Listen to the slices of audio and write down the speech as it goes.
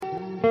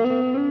This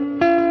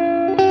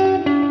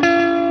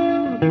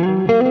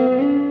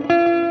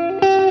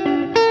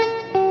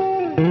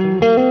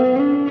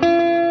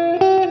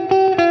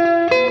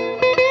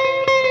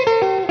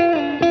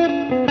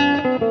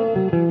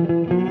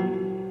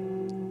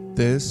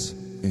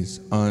is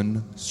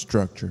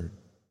Unstructured.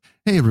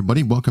 Hey,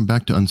 everybody. Welcome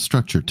back to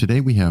Unstructured.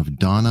 Today we have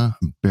Donna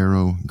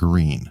Barrow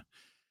Green.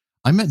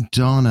 I met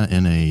Donna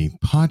in a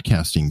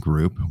podcasting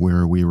group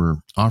where we were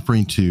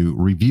offering to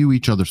review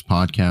each other's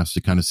podcasts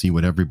to kind of see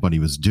what everybody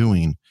was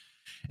doing.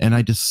 And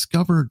I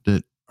discovered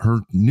that her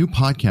new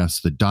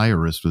podcast, The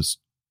Diarist, was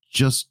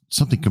just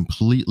something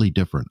completely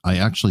different. I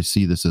actually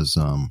see this as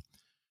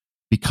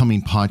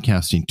becoming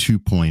podcasting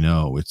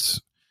 2.0. It's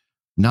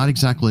not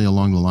exactly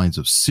along the lines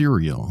of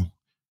Serial.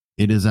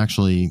 It is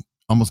actually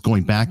almost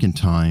going back in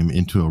time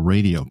into a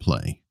radio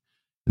play.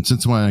 And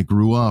since when I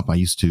grew up, I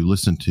used to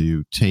listen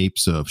to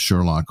tapes of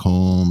Sherlock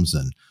Holmes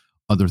and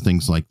other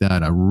things like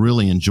that. I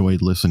really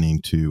enjoyed listening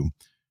to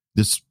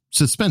this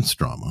suspense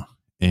drama.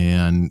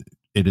 And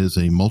it is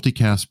a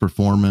multicast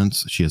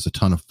performance. She has a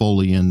ton of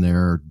Foley in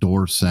there,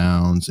 door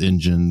sounds,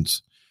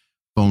 engines,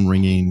 phone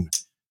ringing,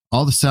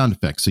 all the sound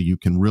effects, so you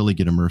can really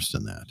get immersed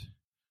in that.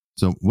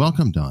 So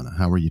welcome, Donna.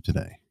 How are you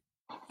today?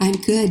 I'm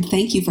good.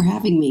 Thank you for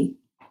having me.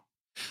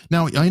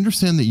 Now, I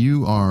understand that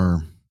you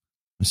are,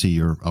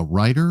 you're a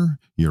writer,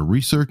 you're a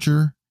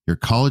researcher, you're a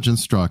college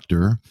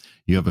instructor,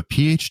 you have a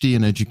PhD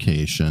in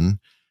education,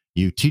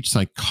 you teach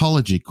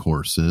psychology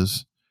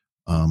courses,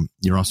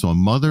 you're also a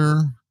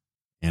mother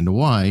and a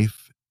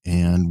wife.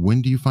 And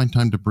when do you find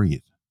time to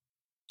breathe?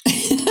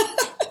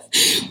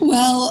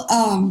 Well,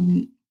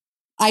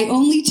 I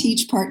only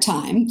teach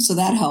part-time, so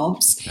that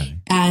helps. Okay.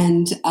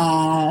 And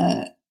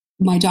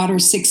my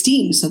daughter's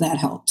 16, so that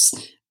helps.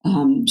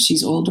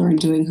 She's older and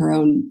doing her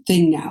own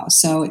thing now.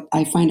 So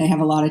I find I have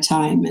a lot of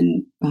time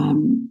and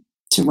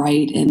to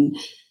write. And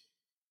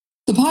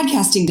the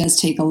podcasting does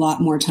take a lot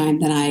more time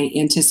than I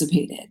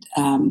anticipated.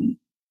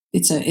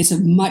 It's a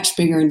much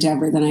bigger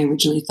endeavor than I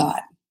originally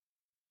thought.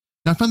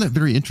 Now, I found that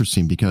very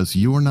interesting because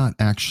you are not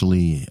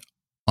actually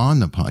on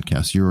the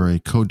podcast. You're a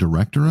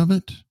co-director of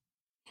it.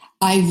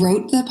 I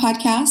wrote the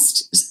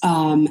podcast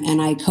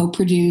and I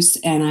co-produce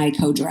and I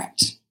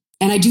co-direct.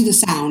 And I do the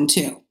sound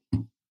too.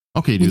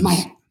 Okay,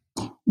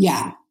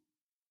 yeah.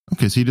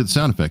 Okay, so you did the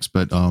sound effects,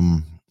 but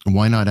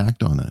why not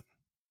act on it?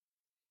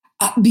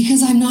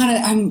 Because I'm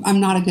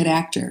not a good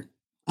actor.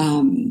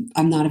 I'm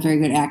not a very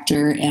good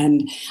actor,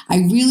 and I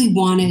really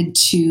wanted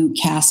to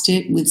cast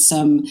it with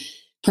some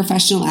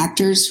professional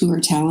actors who are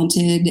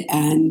talented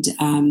and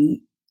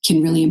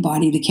can really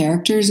embody the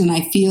characters. And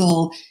I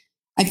feel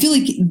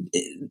like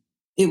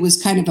it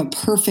was kind of a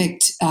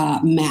perfect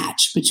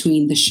match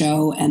between the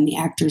show and the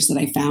actors that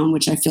I found,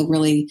 which I feel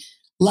really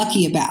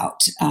lucky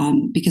about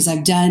because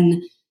I've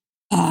done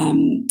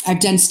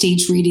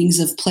stage readings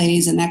of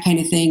plays and that kind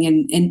of thing,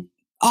 and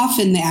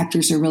often the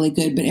actors are really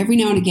good, but every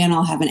now and again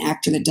I'll have an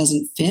actor that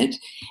doesn't fit,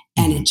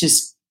 and it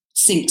just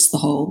sinks the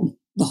whole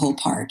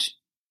part.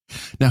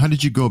 Now, how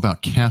did you go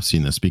about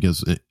casting this?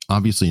 Because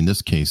obviously, in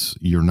this case,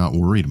 you're not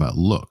worried about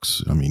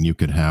looks. I mean, you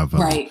could have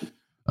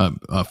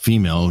a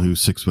female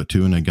who's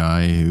 6'2" and a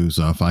guy who's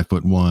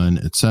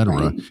 5'1", etc.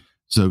 Right.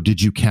 So,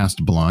 did you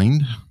cast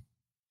blind?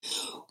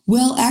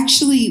 Well,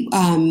 actually,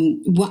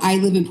 I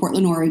live in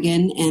Portland,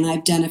 Oregon, and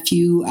I've done a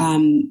few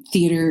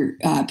theater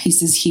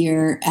pieces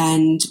here.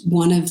 And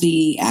one of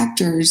the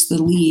actors,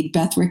 the lead,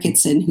 Beth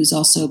Ricketson, who's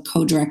also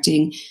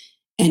co-directing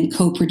and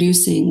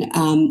co-producing,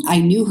 I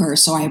knew her,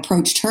 so I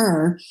approached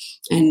her,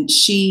 and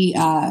she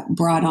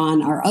brought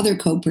on our other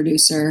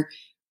co-producer,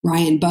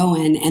 Ryan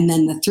Bowen, and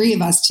then the three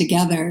of us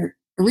together.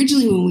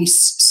 Originally, when we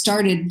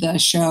started the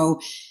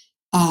show,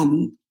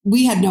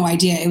 we had no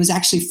idea. It was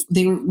actually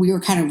we were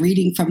kind of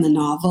reading from the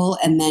novel,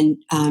 and then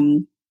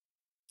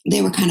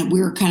we were kind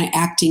of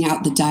acting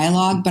out the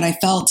dialogue. But I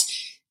felt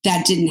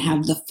that didn't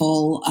have the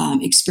full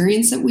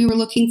experience that we were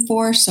looking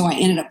for, so I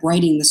ended up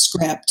writing the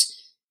script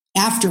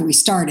after we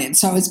started.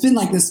 So it's been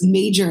like this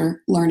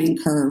major learning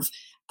curve.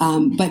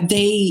 But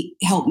they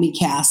helped me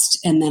cast,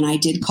 and then I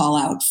did call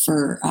out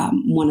for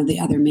one of the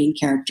other main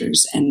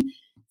characters and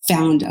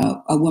found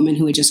a woman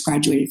who had just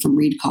graduated from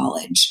Reed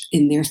College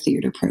in their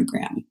theater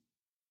program.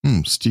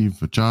 Steve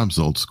Jobs,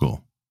 old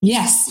school.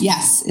 Yes.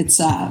 It's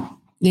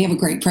they have a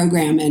great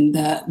program, and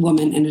the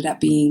woman ended up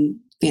being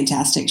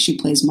fantastic. She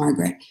plays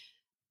Margaret.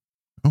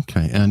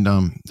 Okay, and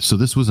so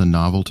this was a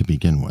novel to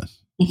begin with.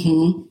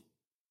 Mm-hmm.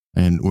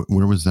 And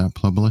where was that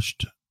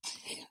published?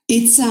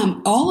 It's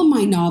all of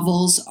my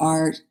novels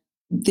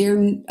they're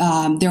on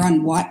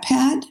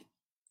Wattpad,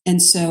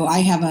 and so I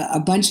have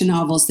a bunch of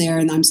novels there,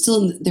 and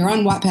they're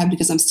on Wattpad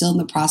because I'm still in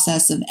the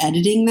process of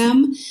editing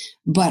them.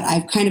 But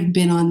I've kind of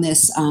been on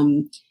this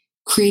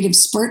creative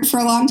spurt for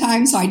a long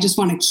time, so I just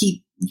want to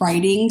keep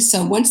writing.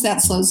 So once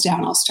that slows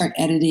down, I'll start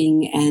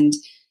editing, and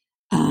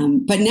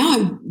but now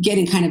I'm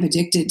getting kind of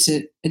addicted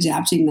to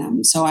adapting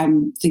them. So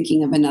I'm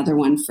thinking of another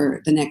one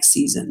for the next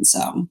season.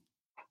 So.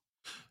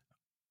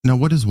 Now,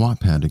 what is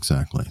Wattpad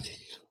exactly?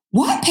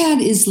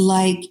 Wattpad is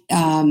like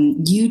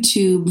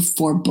YouTube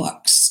for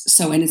books.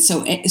 So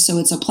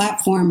it's a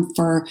platform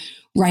for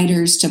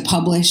writers to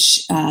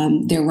publish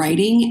their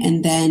writing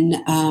and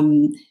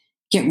then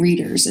get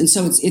readers. And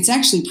so it's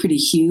actually pretty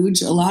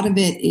huge. A lot of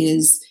it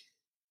is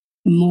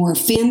more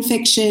fan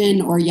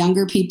fiction or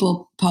younger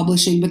people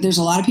publishing, but there's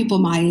a lot of people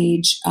my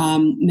age,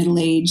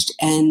 middle-aged,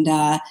 and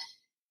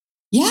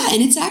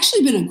and it's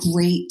actually been a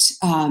great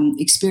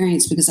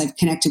experience because I've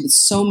connected with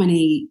so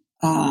many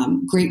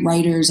great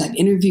writers. I've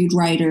interviewed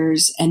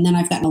writers, and then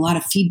I've gotten a lot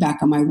of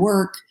feedback on my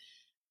work.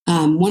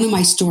 One of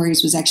my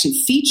stories was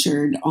actually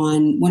featured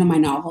on one of my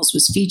novels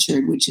was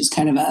featured, which is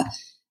kind of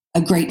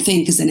a great thing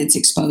because then it's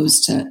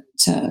exposed to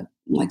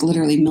like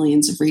literally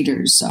millions of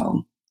readers.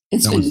 So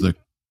was the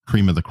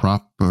cream of the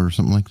crop or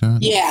something like that.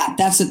 Yeah,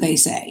 that's what they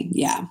say.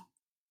 Yeah.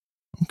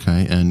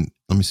 Okay, and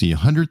let me see,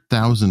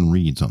 100,000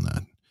 reads on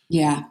that.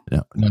 Yeah.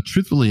 Now,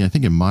 truthfully, I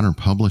think in modern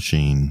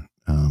publishing,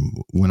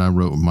 when I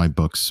wrote my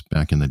books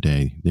back in the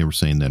day, they were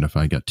saying that if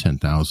I got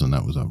 10,000,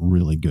 that was a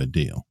really good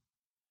deal.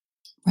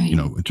 Right.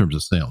 In terms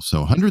of sales.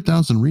 So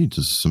 100,000 reads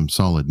is some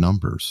solid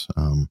numbers.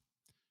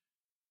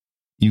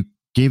 You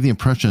gave the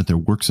impression that they're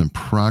works in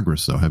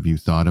progress, though. Have you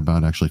thought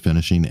about actually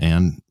finishing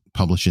and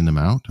publishing them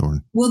out?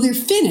 Or well, they're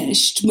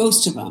finished.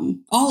 Most of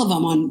them, all of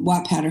them on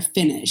Wattpad are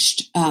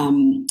finished.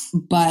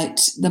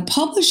 But the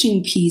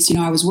publishing piece,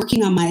 I was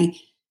working on my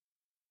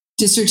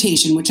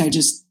dissertation, which I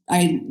just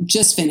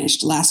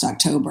finished last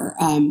October.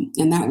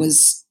 And that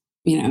was,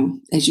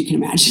 as you can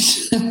imagine,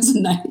 that was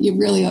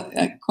really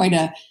quite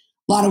a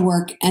lot of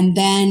work. And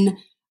then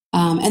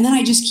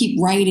I just keep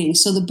writing.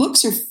 So the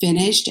books are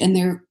finished and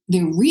they're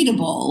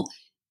readable,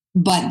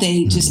 but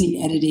they just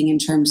need editing in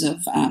terms of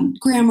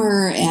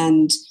grammar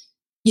and,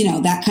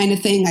 that kind of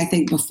thing. I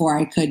think before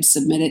I could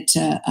submit it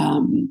to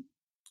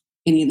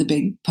any of the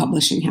big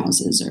publishing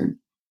houses. Or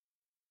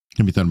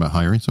have you thought about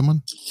hiring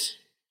someone?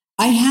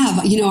 I have.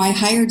 I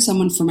hired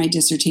someone for my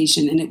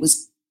dissertation and it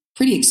was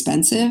pretty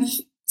expensive.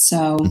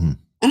 So,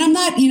 and I'm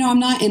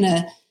not in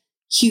a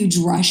huge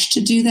rush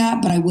to do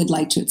that, but I would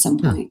like to at some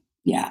point. Sure.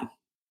 Yeah.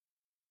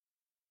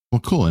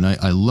 Well, cool. And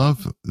I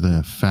love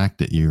the fact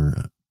that you're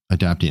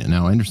adapting it.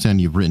 Now, I understand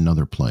you've written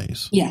other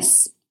plays.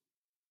 Yes.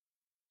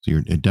 So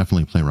you're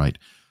definitely a playwright.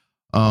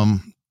 How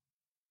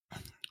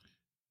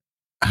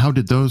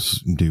did those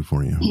do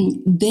for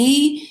you?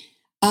 They,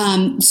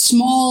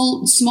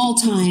 small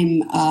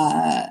time,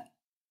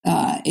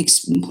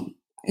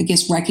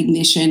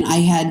 recognition. I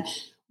had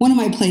one of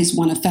my plays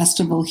won a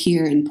festival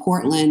here in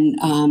Portland.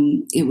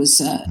 It was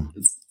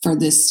for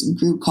this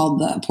group called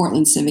the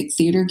Portland Civic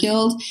Theater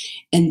Guild,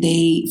 and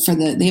they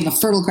have a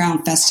Fertile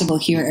Ground Festival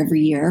here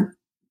every year,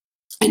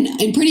 and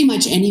pretty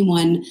much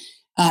anyone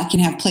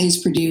can have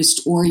plays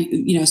produced, or so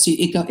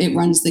it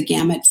runs the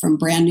gamut from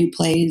brand new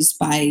plays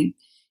by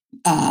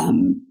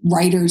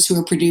writers who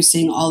are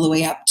producing all the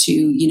way up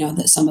to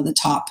some of the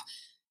top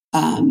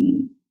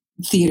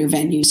theater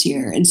venues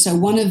here. And so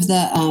one of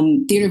the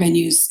theater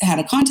venues had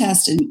a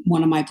contest and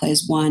one of my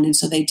plays won. And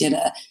so they did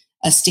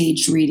a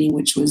staged reading,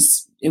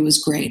 it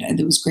was great.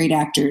 There was great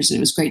actors and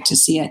it was great to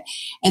see it.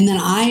 And then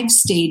I've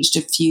staged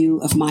a few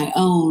of my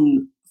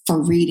own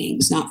for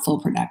readings, not full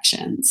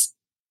productions.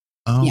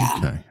 Oh,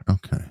 yeah.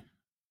 Okay.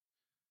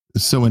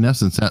 So in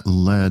essence, that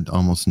led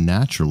almost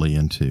naturally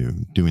into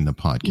doing the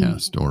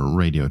podcast or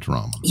radio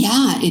drama.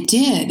 Yeah, it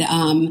did.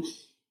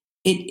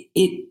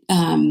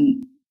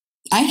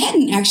 I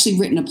hadn't actually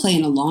written a play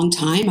in a long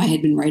time. I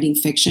had been writing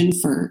fiction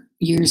for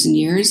years and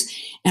years.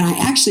 And I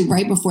actually,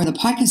 right before the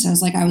podcast,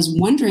 I was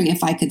wondering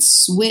if I could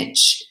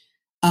switch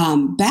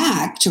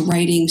back to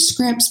writing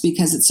scripts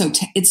because it's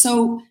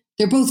so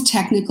they're both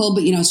technical,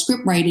 but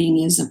script writing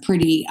is a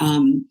pretty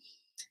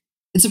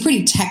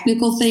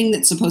technical thing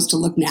that's supposed to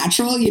look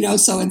natural,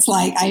 so it's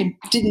like I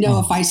didn't know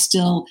if I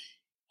still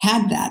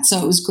had that. So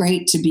it was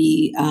great to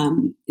be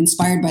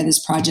inspired by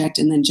this project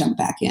and then jump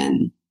back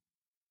in.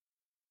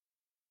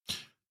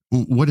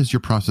 What is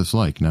your process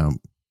like now?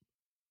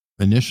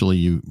 Initially,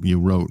 you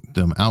wrote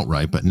them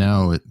outright, but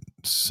now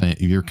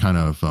you're kind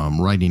of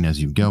writing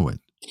as you go.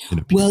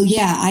 Well,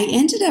 yeah, I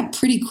ended up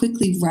pretty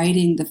quickly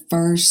writing the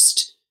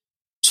first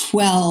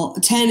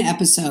 10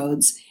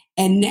 episodes.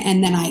 And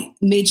then I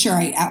made sure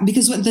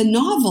because with the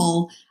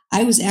novel,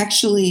 I was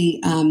actually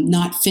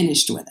not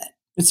finished with it.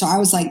 And so I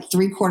was like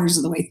 3/4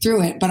 of the way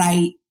through it, but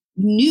I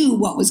knew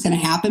what was going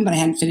to happen, but I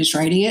hadn't finished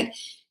writing it.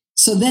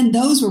 So then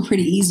those were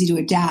pretty easy to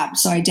adapt.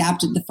 So I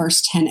adapted the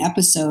first 10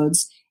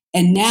 episodes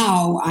and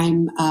now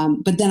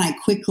but then I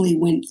quickly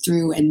went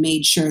through and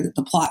made sure that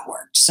the plot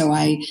worked. So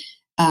I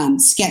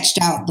sketched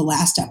out the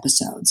last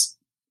episodes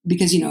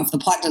because, if the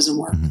plot doesn't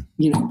work,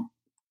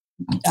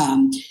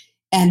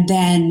 and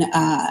then,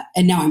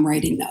 and now I'm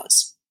writing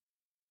those.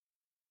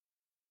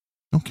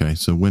 Okay.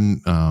 So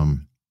when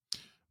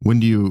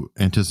do you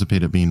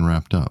anticipate it being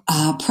wrapped up?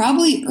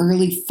 Probably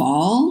early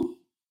fall.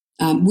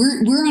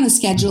 We're on a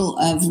schedule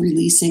of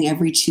releasing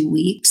every 2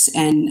 weeks.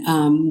 And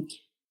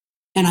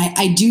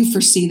I do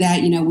foresee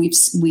that,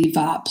 we've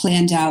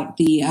planned out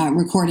the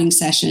recording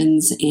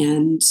sessions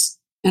and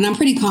I'm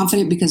pretty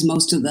confident because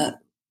most of the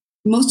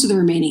most of the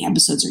remaining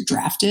episodes are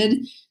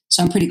drafted.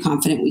 So I'm pretty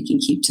confident we can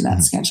keep to that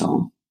Mm-hmm.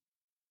 schedule.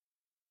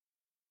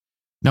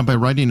 Now, by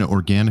writing it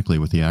organically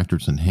with the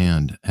actors in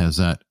hand, has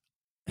that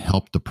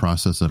helped the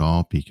process at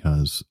all?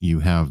 Because you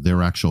have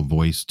their actual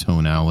voice,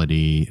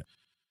 tonality,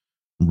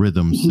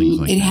 rhythms, things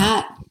like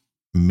that.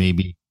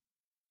 Maybe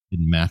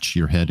didn't match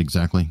your head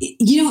exactly.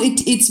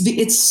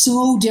 It's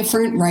so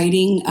different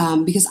writing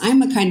because I'm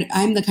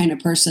the kind of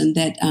person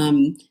that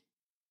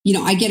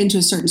I get into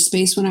a certain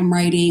space when I'm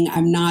writing.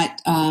 I'm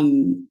not.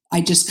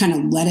 I just kind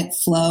of let it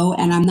flow,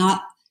 and I'm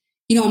not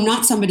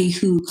somebody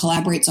who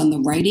collaborates on the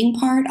writing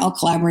part. I'll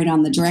collaborate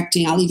on the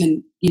directing. I'll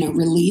even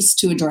release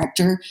to a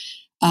director.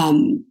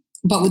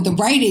 But with the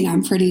writing,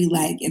 I'm pretty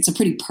it's a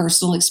pretty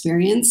personal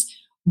experience.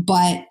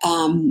 But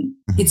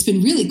it's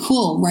been really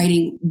cool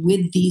writing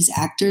with these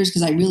actors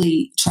because I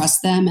really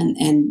trust them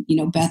and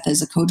Beth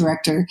as a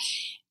co-director.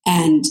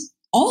 And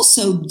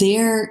also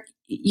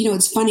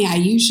it's funny,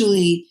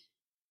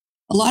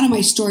 a lot of my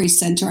stories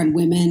center on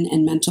women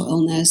and mental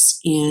illness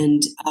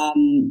and,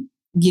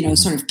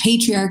 sort of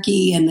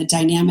patriarchy and the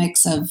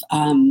dynamics of,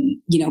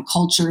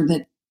 culture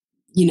that,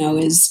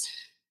 is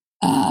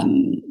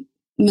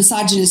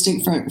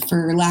misogynistic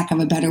for lack of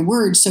a better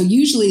word. So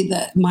usually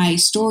my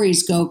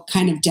stories go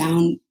kind of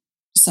down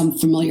some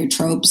familiar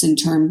tropes in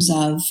terms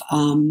of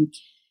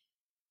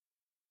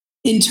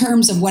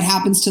what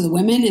happens to the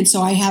women. And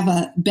so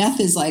Beth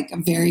is like a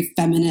very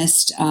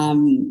feminist.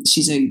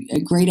 She's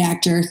a great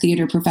actor,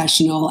 theater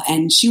professional.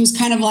 And she was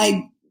kind of like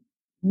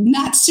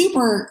not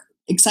super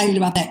excited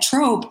about that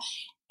trope.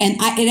 And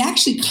it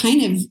actually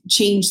kind of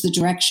changed the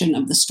direction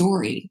of the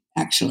story,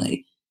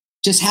 actually,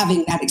 just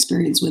having that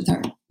experience with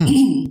her.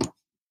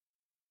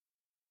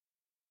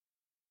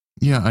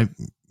 Yeah,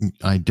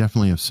 I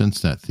definitely have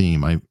sensed that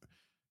theme. I've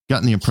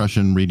gotten the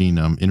impression reading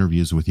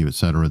interviews with you, et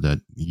cetera,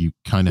 that you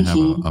kind of have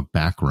a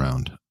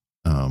background,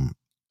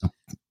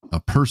 a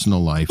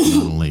personal life,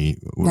 not only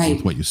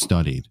with what you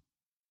studied.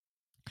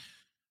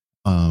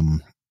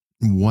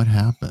 What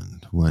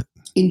happened?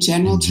 In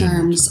general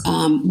terms?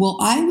 Well,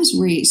 I was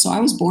raised, so I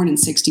was born in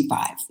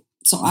 1965.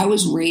 So I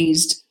was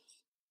raised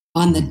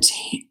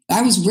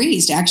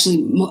actually,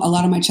 a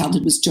lot of my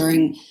childhood was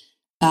during,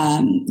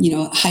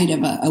 height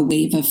of a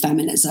wave of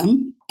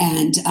feminism.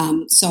 And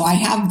so I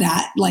have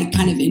that like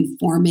kind of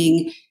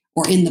informing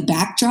or in the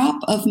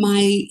backdrop of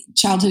my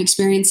childhood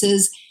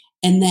experiences.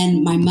 And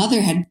then my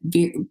mother had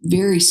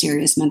very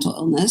serious mental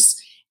illness.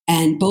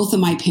 And both of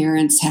my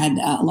parents had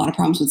a lot of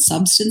problems with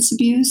substance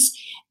abuse.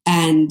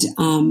 And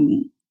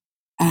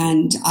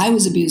I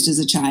was abused as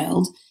a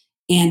child.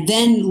 And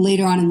then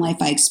later on in life,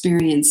 I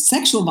experienced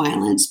sexual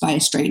violence by a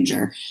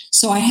stranger.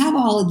 So I have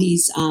all of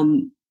these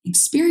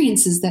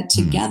experiences that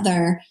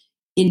together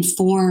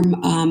inform,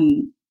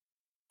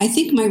 I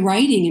think, my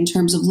writing in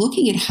terms of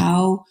looking at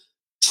how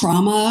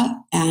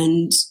trauma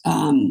and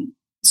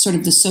sort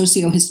of the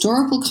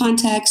socio-historical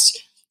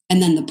context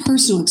and then the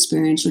personal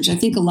experience, which I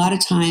think a lot of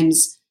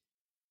times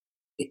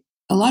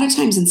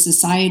in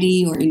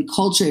society or in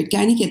culture, it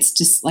kind of gets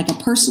just like a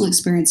personal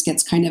experience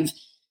gets kind of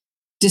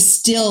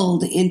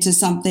distilled into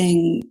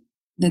something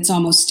that's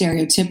almost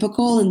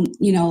stereotypical. And,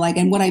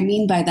 and what I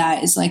mean by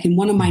that is like in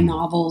one of my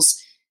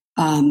novels,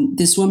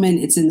 this woman,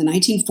 it's in the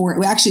 1940s.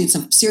 Well, actually, it's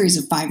a series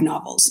of 5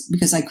 novels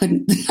because I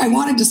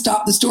wanted to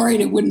stop the story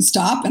and it wouldn't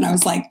stop. And I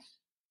was like,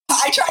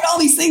 I tried all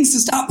these things to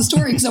stop the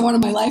story because I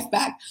wanted my life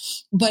back.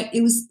 But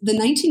it was the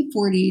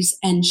 1940s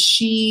and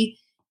she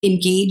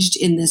engaged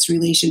in this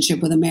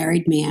relationship with a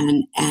married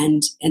man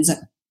and ends up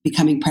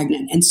becoming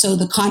pregnant. And so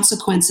the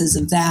consequences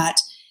of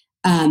that,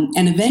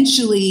 and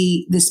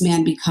eventually this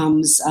man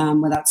becomes,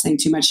 without saying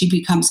too much, he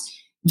becomes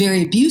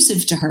very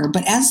abusive to her.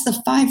 But as the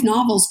 5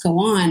 novels go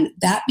on,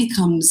 that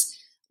becomes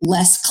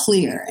less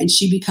clear and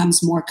she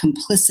becomes more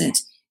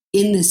complicit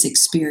in this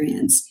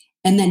experience.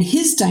 And then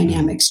his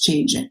dynamics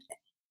change it.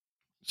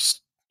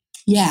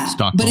 Yeah.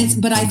 Stockholm,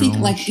 but I think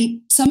like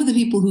some of the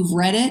people who've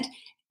read it,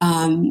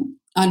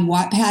 on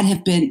Wattpad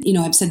have been,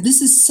 have said,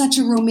 this is such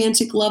a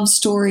romantic love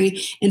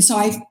story. And so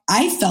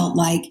I felt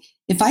like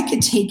if I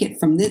could take it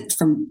from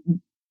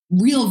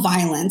real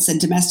violence and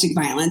domestic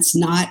violence,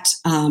 not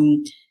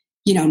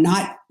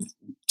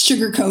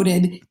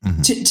sugar-coated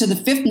to the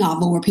 5th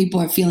novel where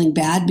people are feeling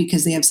bad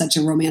because they have such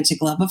a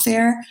romantic love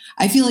affair.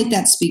 I feel like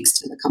that speaks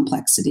to the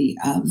complexity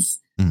of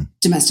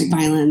domestic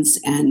violence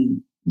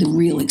and the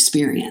real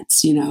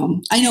experience.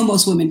 I know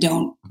most women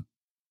don't.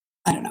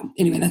 I don't know.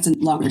 Anyway, that's a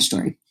longer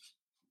story.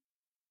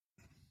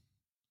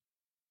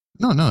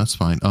 No, that's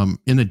fine.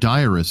 In The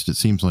Diarist, it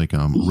seems like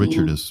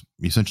Richard is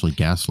essentially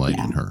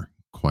gaslighting her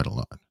quite a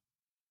lot.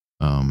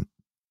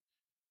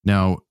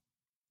 Now,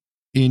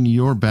 in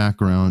your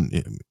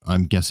background,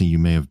 I'm guessing you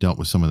may have dealt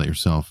with some of that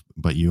yourself,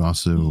 but you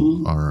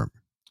also are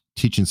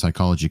teaching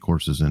psychology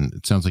courses, and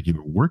it sounds like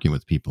you're working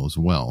with people as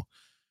well.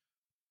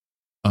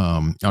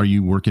 Are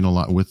you working a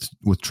lot with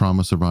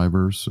trauma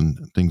survivors and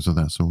things of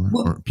that sort,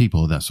 or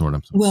people of that sort?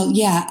 Well,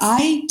 yeah,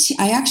 I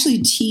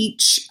actually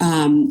teach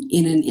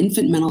in an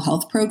infant mental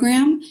health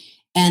program,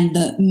 and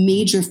the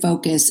major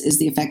focus is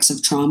the effects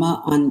of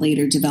trauma on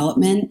later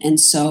development. And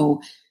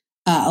so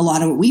a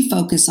lot of what we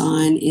focus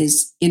on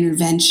is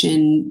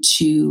intervention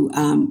to,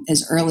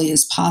 as early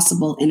as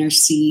possible,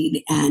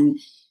 intercede and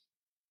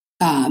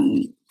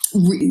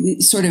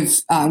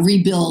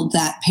rebuild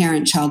that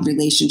parent-child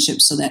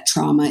relationship so that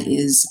trauma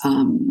is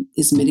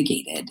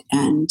mitigated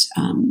and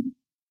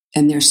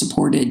they're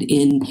supported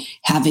in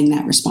having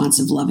that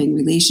responsive, loving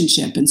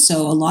relationship. And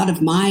so a lot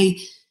of my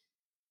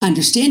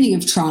understanding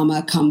of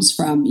trauma comes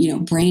from,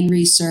 brain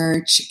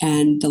research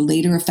and the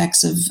later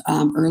effects of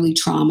early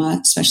trauma,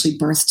 especially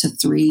birth to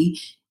 3.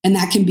 And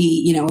that can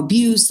be,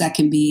 abuse, that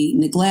can be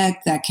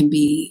neglect, that can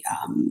be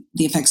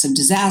the effects of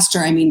disaster.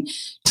 I mean,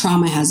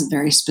 trauma has a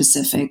very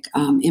specific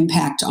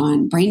impact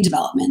on brain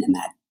development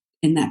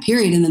in that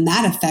period. And then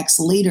that affects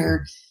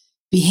later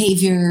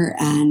behavior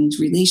and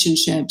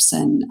relationships.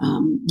 And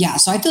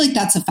so I feel like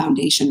that's a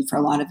foundation for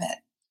a lot of it.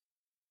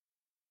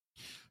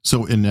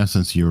 So in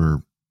essence,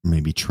 you're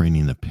maybe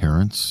training the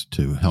parents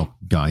to help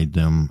guide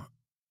them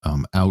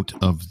out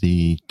of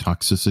the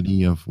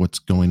toxicity of what's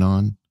going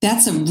on?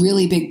 That's a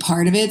really big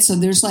part of it. So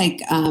there's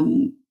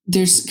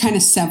there's kind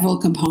of several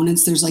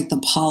components. There's like the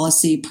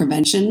policy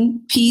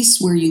prevention piece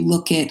where you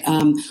look at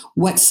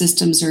what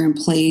systems are in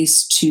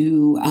place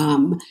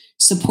to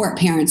support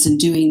parents in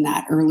doing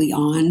that early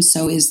on.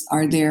 So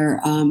are there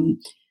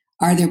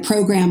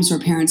programs where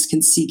parents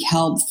can seek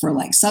help for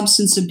like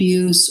substance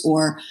abuse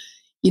or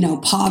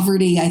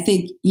poverty? I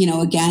think,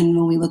 again,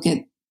 when we look at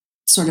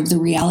sort of the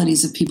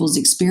realities of people's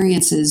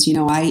experiences,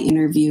 I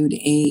interviewed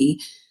a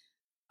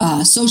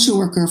social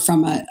worker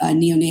from a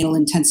neonatal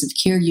intensive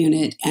care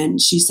unit. And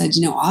she said,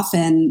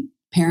 often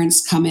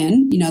parents come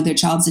in, their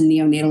child's in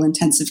neonatal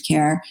intensive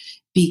care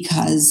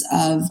because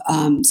of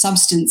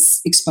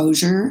substance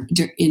exposure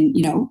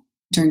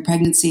during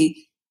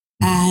pregnancy,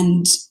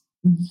 and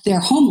they're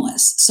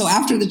homeless. So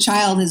after the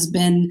child has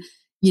been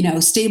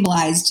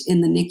stabilized in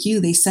the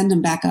NICU, they send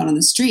them back out on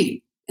the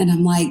street. And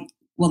I'm like,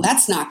 well,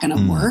 that's not going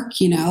to work,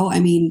 I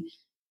mean,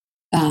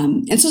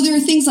 and so there are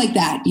things like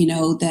that,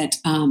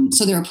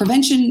 so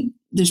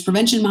there's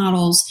prevention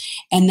models.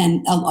 And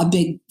then a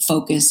big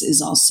focus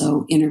is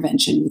also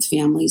intervention with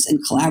families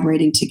and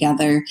collaborating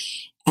together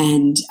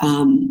and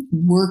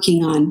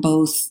working on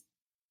both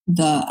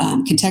the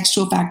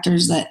contextual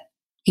factors that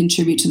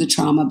contribute to the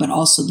trauma, but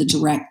also the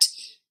direct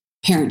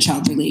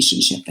parent-child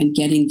relationship and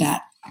getting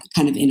that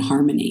kind of in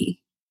harmony.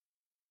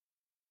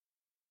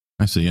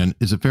 I see. And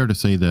is it fair to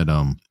say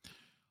that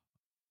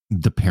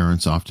the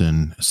parents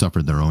often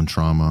suffered their own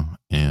trauma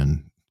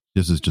and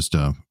this is just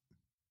a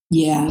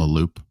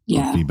loop,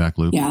 a feedback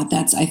loop? Yeah,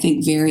 that's, I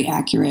think, very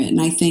accurate. And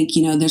I think,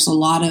 there's a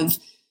lot of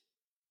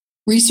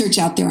research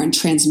out there on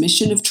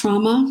transmission of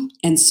trauma.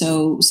 And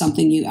so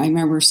I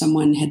remember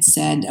someone had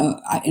said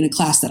in a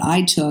class that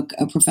I took,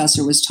 a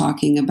professor was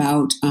talking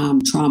about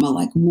trauma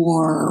like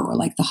war or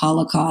like the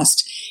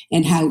Holocaust,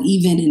 and how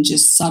even in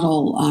just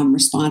subtle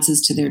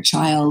responses to their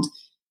child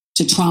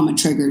to trauma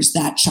triggers,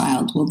 that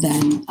child will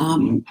then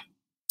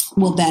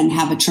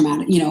have a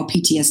traumatic,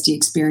 PTSD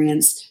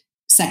experience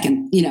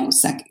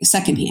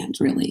secondhand,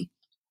 really.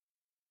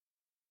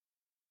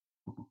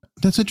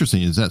 That's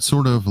interesting. Is that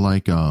sort of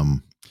like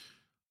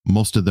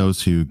most of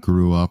those who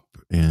grew up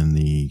in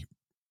the,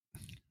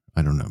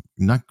 I don't know,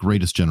 not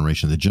greatest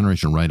generation, the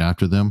generation right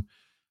after them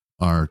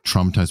are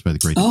traumatized by the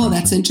Great Depression? Oh,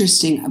 that's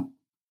interesting.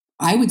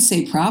 I would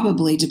say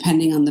probably,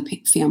 depending on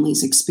the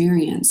family's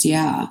experience.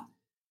 Yeah.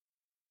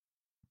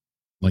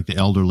 Like the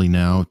elderly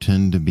now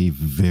tend to be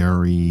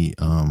very,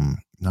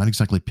 not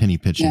exactly penny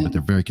pinching, but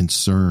they're very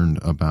concerned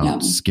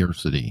about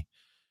scarcity,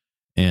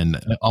 and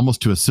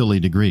almost to a silly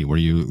degree where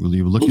you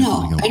look at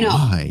them and go,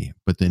 why?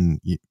 But then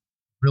you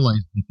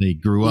realize that they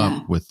grew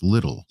up with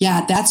little.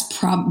 Yeah, that's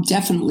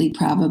definitely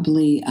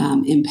probably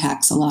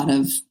impacts a lot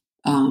of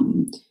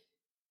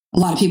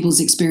people's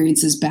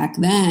experiences back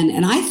then.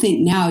 And I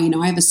think now,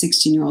 I have a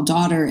 16-year-old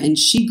daughter, and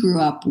she grew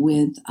up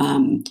with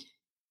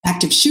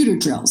active shooter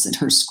drills at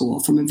her school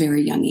from a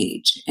very young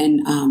age.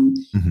 And,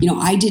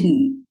 I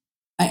didn't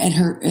at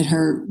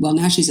her, well,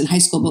 now she's in high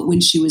school, but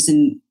when she was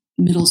in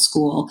middle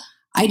school,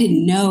 I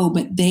didn't know,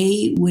 but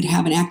they would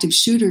have an active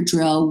shooter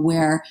drill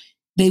where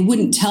they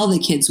wouldn't tell the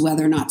kids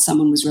whether or not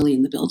someone was really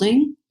in the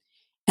building.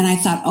 And I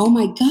thought, oh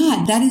my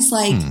God, that is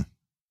like,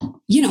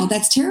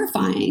 that's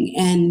terrifying.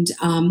 And,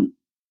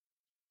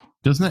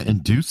 doesn't that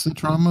induce the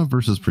trauma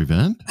versus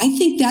prevent? I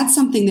think that's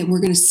something that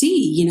we're going to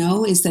see,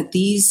 is that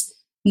these,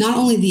 not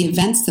only the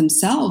events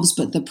themselves,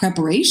 but the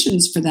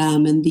preparations for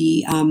them. And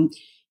the,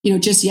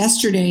 just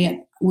yesterday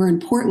we're in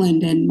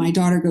Portland and my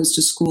daughter goes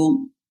to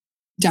school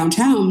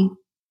downtown,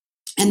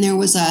 and there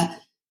was a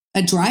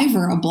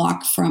driver a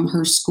block from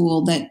her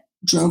school that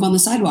drove on the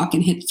sidewalk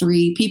and hit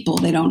 3 people.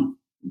 They don't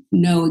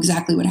know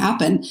exactly what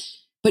happened,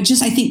 but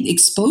just, I think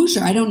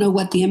exposure, I don't know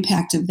what the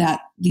impact of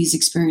these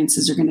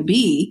experiences are going to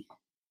be.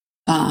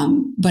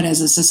 But as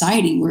a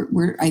society,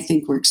 I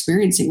think we're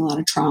experiencing a lot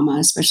of trauma,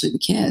 especially the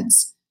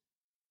kids.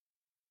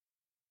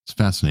 It's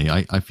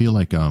fascinating. I feel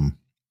like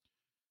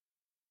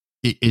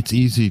it's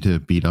easy to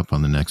beat up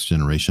on the next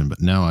generation,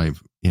 but now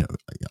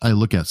I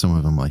look at some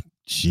of them like,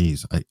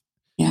 geez,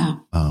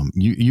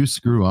 You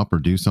screw up or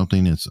do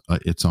something,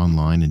 it's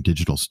online in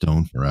digital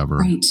stone forever.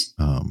 Right.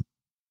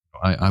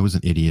 I was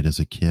an idiot as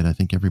a kid. I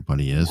think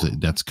everybody is.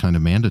 That's kind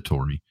of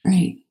mandatory.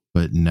 Right.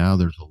 But now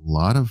there's a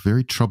lot of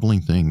very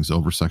troubling things,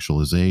 over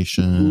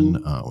sexualization,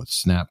 with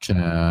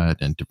Snapchat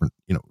and different,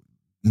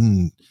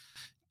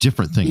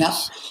 different things. Yep.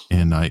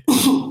 And I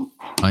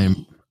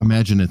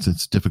imagine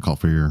it's difficult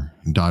for your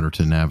daughter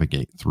to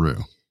navigate through,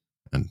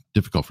 and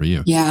difficult for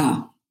you.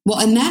 Yeah. Well,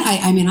 and that,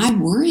 I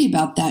worry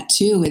about that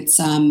too. It's,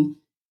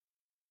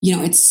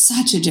 it's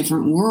such a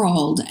different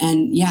world.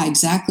 And yeah,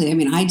 exactly.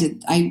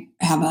 I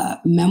have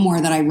a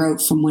memoir that I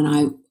wrote from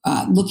when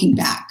looking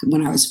back,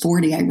 when I was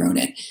 40, I wrote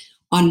it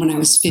on when I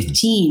was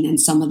 15, and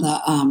some of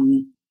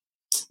the,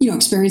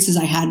 experiences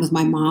I had with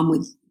my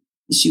mom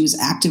she was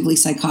actively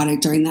psychotic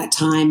during that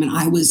time. And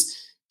I was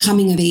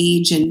coming of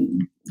age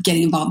and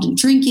getting involved in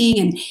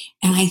drinking.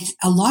 And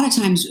a lot of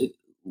times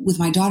with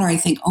my daughter, I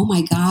think, oh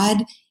my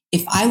God,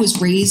 if I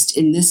was raised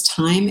in this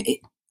time,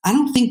 I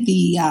don't think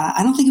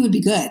it would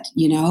be good,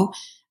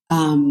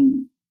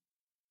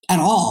 at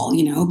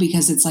all,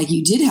 because it's like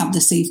you did have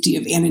the safety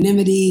of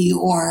anonymity,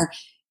 or,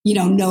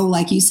 no,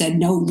 like you said,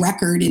 no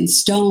record in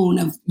stone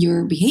of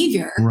your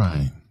behavior.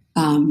 Right.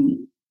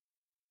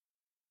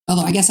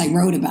 Although I guess I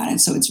wrote about it,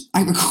 so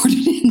I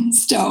recorded it in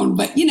stone,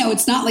 but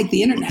it's not like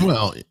the internet.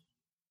 Well,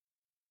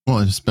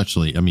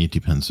 especially, it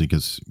depends,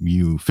 because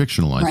you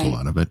fictionalize a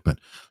lot of it, but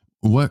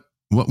what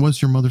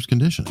was your mother's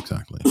condition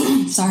exactly?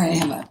 Sorry, I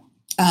have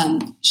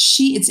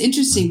it's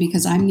interesting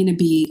because I'm going to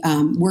be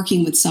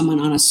working with someone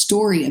on a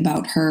story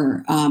about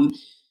her.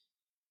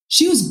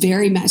 She was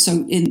very,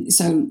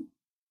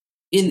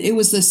 it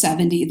was the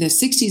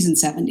 60s and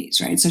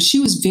 70s, right? So she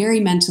was very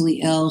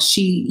mentally ill.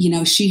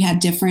 She had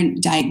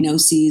different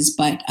diagnoses,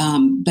 but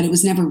it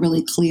was never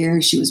really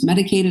clear. She was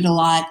medicated a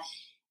lot.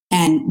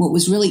 And what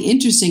was really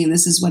interesting, and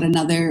this is what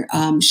another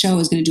show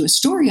is going to do a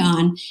story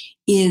on,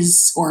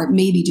 is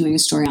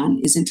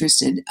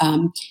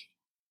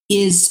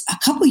a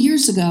couple of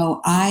years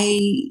ago,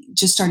 I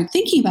just started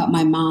thinking about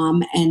my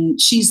mom, and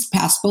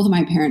both of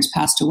my parents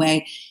passed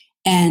away.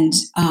 And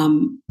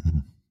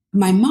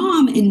my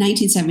mom in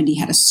 1970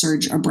 had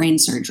a brain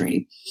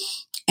surgery,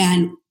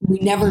 and we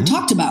never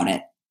talked about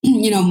it.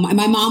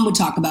 My mom would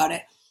talk about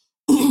it,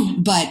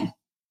 but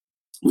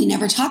we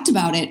never talked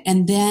about it.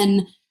 And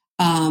then,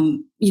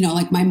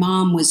 like my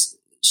mom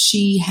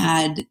she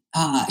had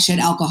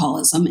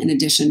alcoholism in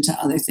addition to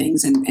other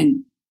things.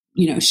 And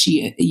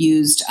she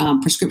used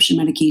prescription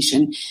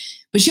medication,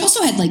 but she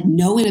also had like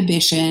no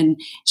inhibition.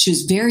 She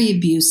was very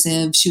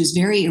abusive. She was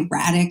very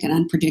erratic and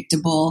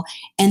unpredictable.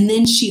 And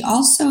then she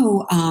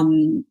also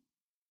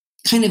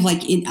kind of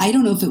like, I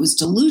don't know if it was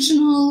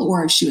delusional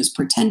or if she was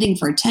pretending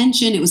for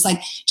attention. It was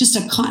like just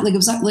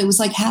it was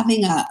like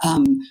having a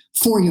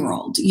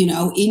 4-year-old,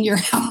 in your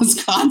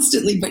house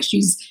constantly, but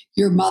she's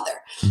your mother.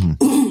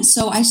 Mm-hmm.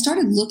 So I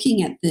started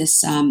looking at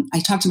this. I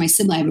talked to my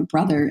sibling. I have a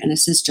brother and a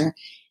sister.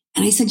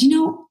 And I said,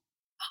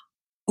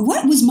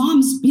 what was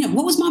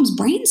mom's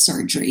brain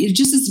surgery? It's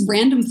just this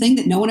random thing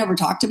that no one ever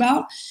talked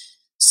about.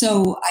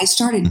 So I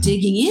started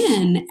digging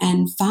in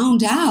and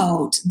found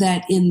out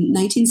that in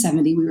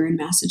 1970, we were in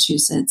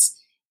Massachusetts,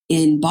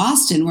 in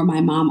Boston, where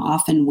my mom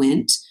often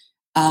went.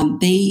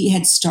 They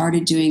had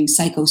started doing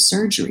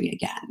psychosurgery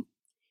again.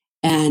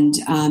 And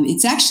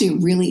it's actually a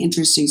really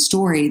interesting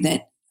story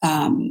that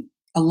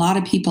a lot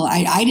of people,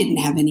 I didn't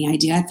have any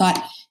idea. I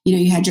thought,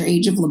 you had your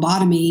age of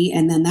lobotomy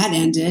and then that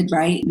ended,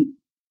 right?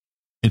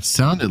 It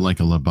sounded like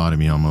a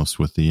lobotomy almost,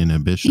 with the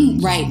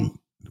inhibitions, right? And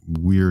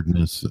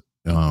weirdness.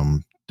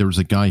 There was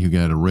a guy who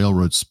got a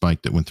railroad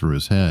spike that went through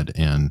his head,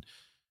 and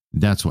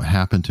that's what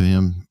happened to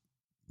him.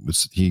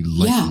 He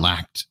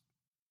lacked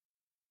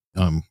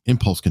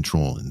impulse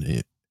control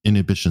and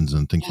inhibitions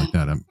and things like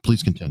that.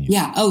 Please continue.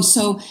 Yeah. Oh,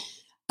 so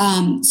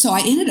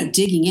I ended up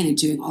digging in and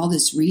doing all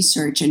this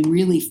research and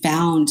really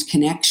found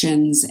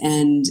connections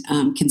and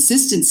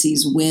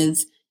consistencies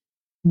with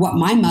what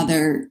my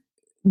mother,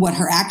 what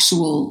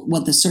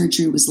the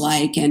surgery was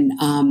like. And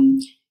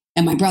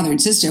my brother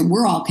and sister,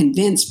 we're all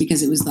convinced,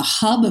 because it was the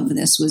hub of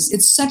this.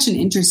 It's such an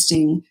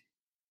interesting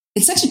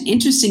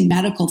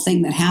medical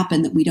thing that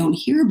happened that we don't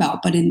hear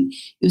about. But it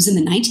was in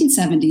the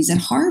 1970s at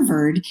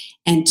Harvard,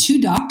 and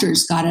 2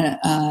 doctors got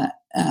a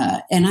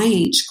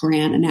NIH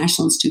grant, a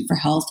National Institute for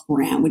Health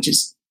grant, which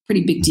is a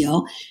pretty big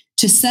deal,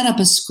 to set up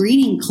a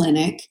screening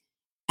clinic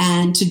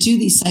and to do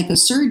these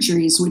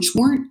psychosurgeries, which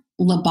weren't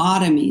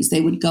lobotomies.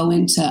 They would go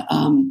into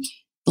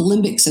the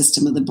limbic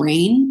system of the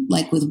brain,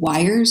 like with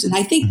wires. And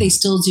I think they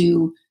still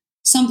do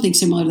something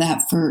similar to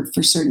that for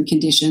certain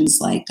conditions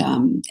like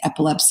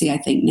epilepsy, I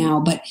think now.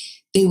 But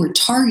they were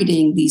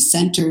targeting these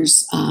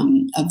centers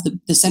of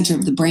the center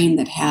of the brain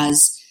that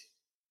has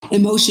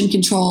emotion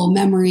control,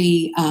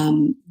 memory,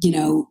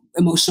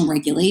 emotional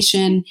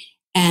regulation.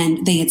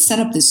 And they had set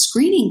up this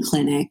screening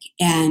clinic,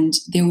 and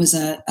there was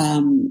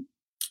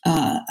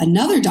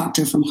another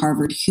doctor from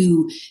Harvard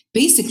who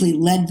basically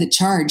led the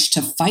charge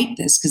to fight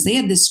this, because they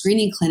had this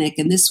screening clinic,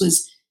 and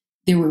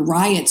there were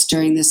riots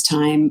during this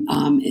time,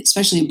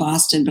 especially in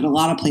Boston, but a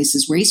lot of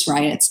places, race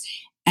riots.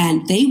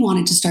 and they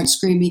wanted to start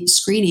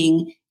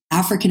screening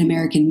African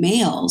American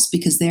males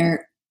because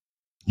they're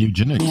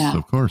eugenics,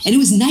 of course. And it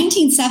was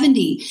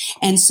 1970,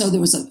 and so there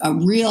was a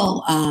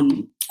real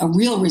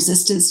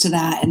resistance to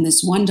that. And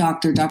this one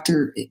doctor,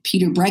 Dr.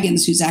 Peter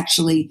Breggins, who's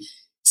actually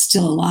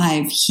still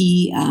alive,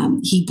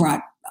 he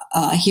brought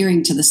a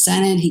hearing to the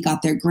Senate. He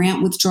got their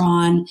grant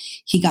withdrawn.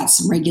 He got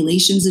some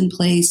regulations in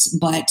place.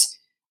 But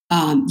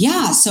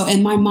so,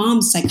 and my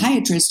mom's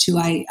psychiatrist, who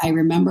I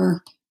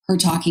remember her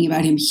talking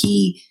about him,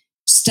 he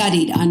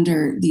studied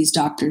under these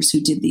doctors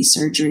who did these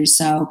surgeries.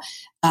 So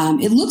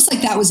it looks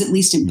like that was at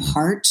least in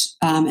part.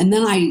 And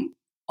then I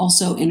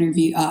also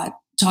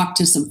talked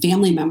to some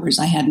family members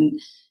I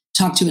hadn't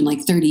talked to in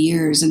like 30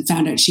 years and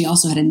found out she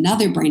also had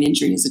another brain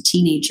injury as a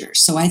teenager.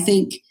 So I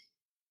think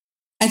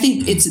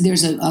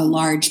there's a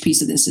large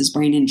piece of this is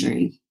brain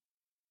injury.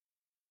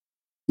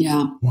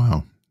 Yeah.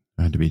 Wow.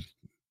 That had to be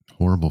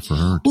horrible for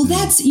her. Well,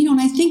 that's, and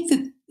I think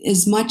that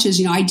as much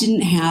as,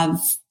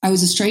 I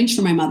was estranged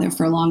from my mother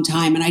for a long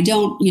time, and I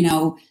don't,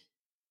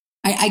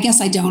 I guess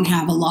I don't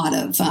have a lot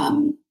of,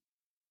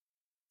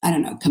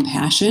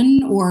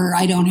 compassion, or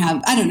I don't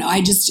know.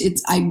 I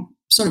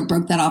sort of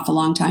broke that off a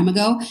long time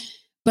ago,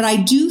 but I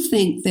do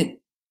think that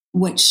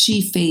what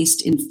she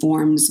faced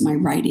informs my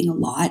writing a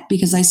lot,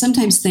 because I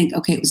sometimes think,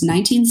 okay, it was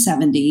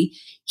 1970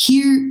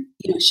 here.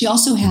 She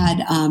also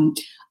had,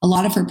 a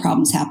lot of her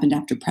problems happened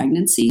after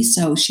pregnancy.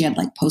 So she had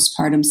like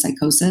postpartum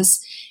psychosis.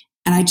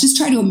 And I just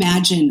try to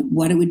imagine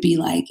what it would be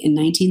like in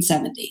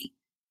 1970,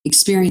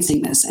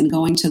 experiencing this and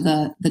going to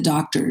the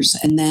doctors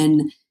and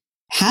then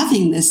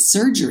having this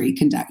surgery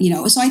conduct,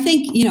 So I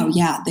think,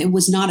 it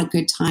was not a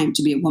good time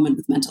to be a woman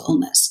with mental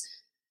illness.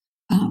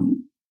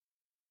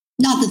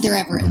 Not that there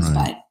ever is,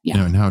 but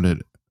yeah. And how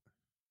did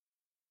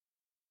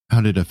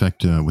it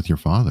affect with your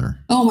father?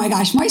 Oh my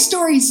gosh, my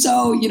story is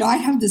so, I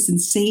have this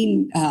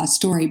insane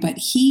story, but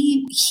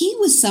he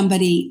was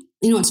somebody,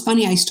 it's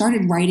funny. I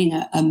started writing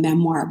a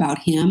memoir about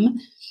him,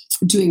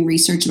 doing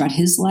research about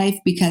his life,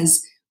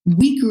 because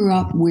we grew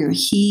up where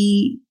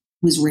he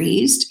was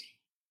raised,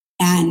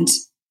 and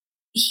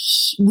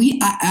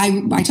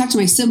I talked to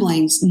my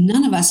siblings.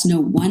 None of us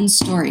know one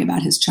story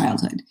about his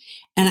childhood.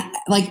 And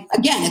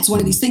again, it's one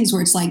of these things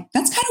where it's like,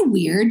 that's kind of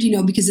weird,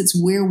 because it's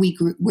where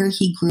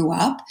he grew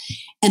up,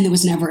 and there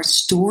was never a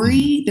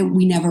story that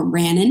we never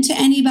ran into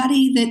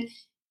anybody that,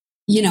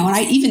 and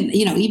I even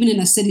in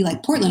a city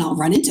like Portland, I'll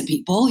run into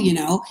people,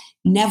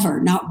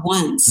 never, not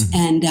once.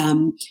 Mm-hmm.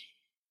 And,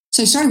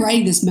 so I started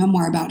writing this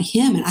memoir about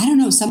him, and I don't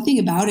know, something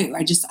about it.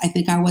 I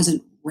think I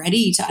wasn't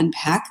ready to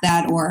unpack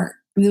that,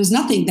 there was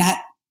nothing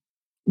that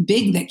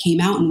big that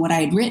came out in what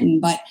I had written,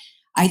 but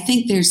I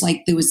think there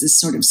was this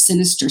sort of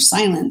sinister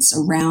silence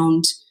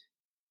around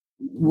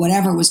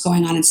whatever was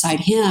going on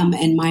inside him.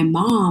 And my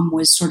mom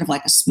was sort of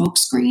like a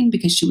smokescreen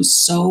because she was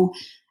so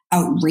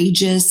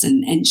outrageous.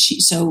 And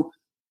so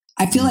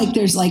I feel like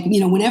there's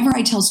whenever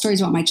I tell stories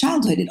about my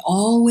childhood, it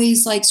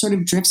always sort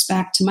of drifts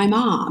back to my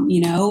mom,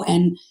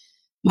 and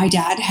my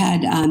dad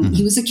had,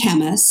 he was a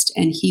chemist,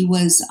 and he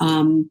was,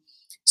 so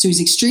he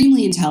was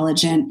extremely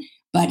intelligent,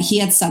 but he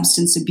had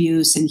substance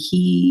abuse, and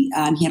he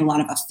had a lot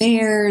of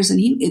affairs, and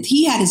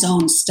he had his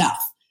own stuff.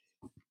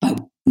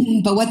 But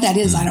what that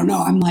is, I don't know.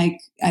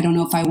 I don't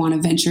know if I want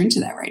to venture into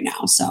that right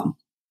now. So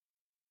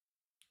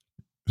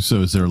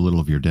is there a little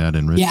of your dad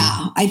in Richard?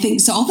 Yeah, I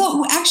think so.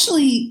 Although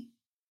actually,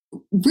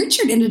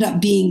 Richard ended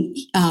up being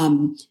a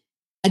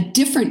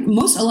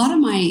lot of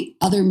my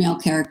other male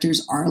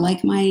characters are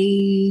like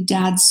my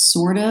dad's,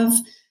 sort of.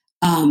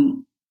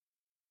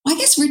 I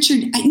guess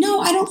Richard, I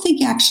don't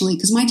think actually,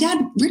 because my dad,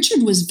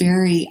 Richard was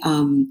very,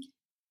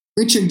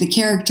 Richard, the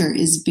character,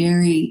 is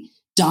very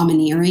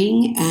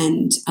domineering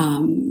and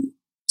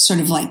sort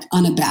of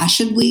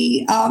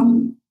unabashedly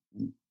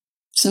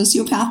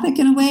sociopathic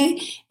in a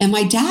way. And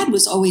my dad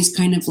was always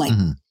kind of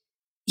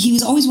he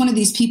was always one of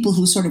these people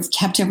who sort of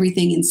kept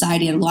everything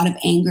inside. He had a lot of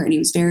anger, and he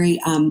was very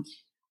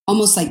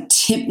almost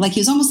he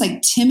was almost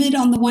timid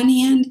on the one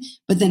hand,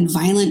 but then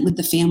violent with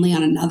the family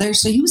on another.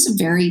 So he was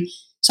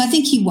so I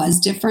think he was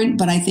different,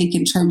 but I think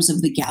in terms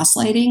of the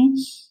gaslighting,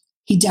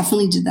 he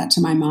definitely did that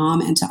to my mom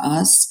and to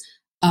us.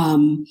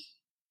 And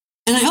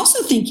I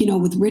also think,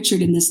 with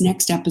Richard in this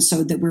next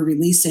episode that we're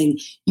releasing,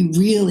 you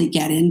really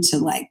get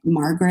into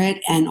Margaret,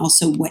 and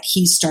also what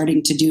he's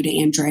starting to do to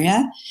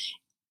Andrea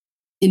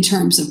in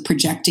terms of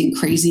projecting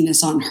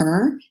craziness on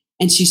her,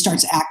 and she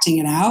starts acting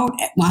it out.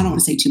 Well, I don't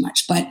want to say too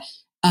much, but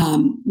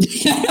I'm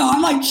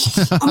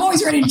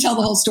always ready to tell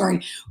the whole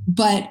story,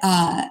 but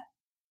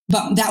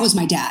that was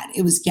my dad.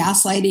 It was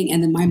gaslighting.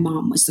 And then my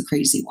mom was the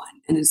crazy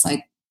one. And it's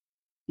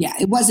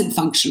it wasn't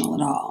functional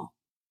at all.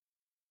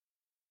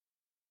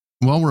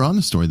 While we're on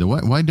the story, though,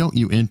 why don't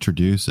you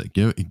introduce it?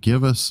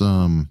 Give us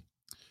a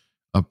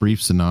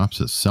brief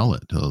synopsis. Sell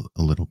it a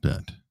little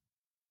bit.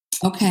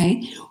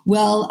 Okay.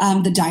 Well,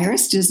 The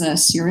Diarist is a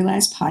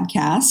serialized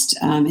podcast.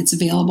 It's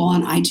available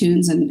on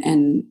iTunes and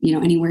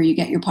anywhere you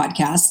get your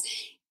podcasts.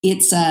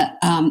 It's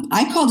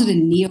I called it a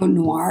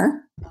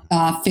neo-noir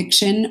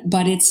fiction,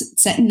 but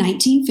it's set in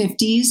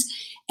 1950s.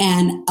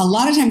 And a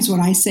lot of times what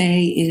I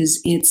say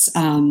is it's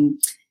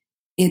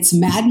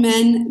Mad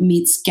Men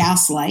meets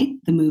Gaslight,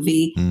 the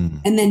movie.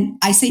 And then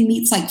I say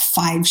meets like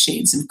 5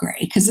 Shades of Grey,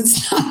 because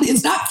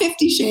it's not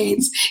 50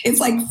 Shades. It's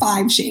like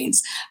 5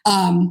 shades.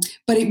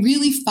 But it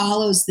really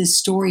follows this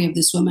story of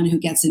this woman who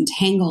gets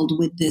entangled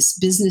with this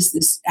business,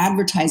 this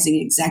advertising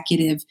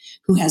executive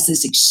who has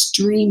this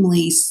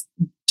extremely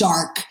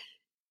dark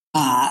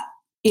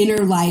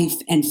inner life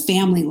and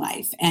family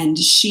life. And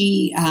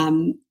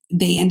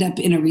they end up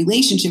in a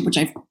relationship, which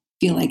I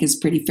feel like is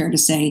pretty fair to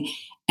say.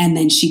 And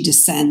then she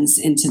descends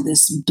into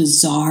this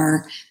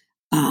bizarre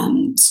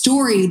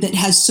story that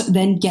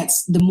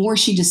the more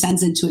she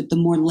descends into it, the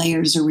more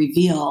layers are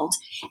revealed.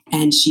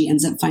 And she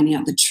ends up finding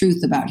out the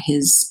truth about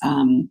his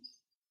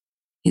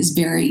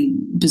very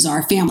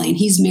bizarre family. And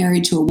he's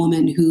married to a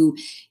woman who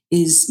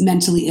is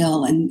mentally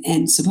ill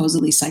and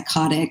supposedly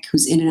psychotic,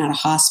 who's in and out of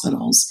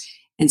hospitals.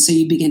 And so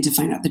you begin to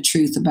find out the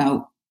truth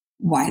about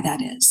why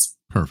that is.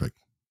 Perfect.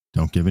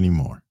 Don't give any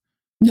more.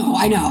 No,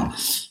 I know.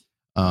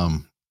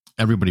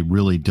 Everybody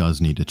really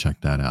does need to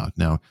check that out.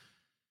 Now,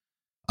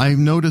 I've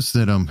noticed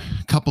that a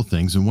couple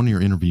things. In one of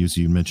your interviews,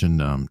 you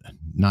mentioned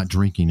not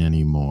drinking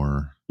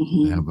anymore.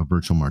 Mm-hmm. Have a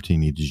virtual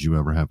martini. Did you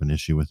ever have an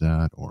issue with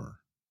that? Or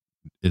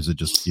is it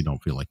just you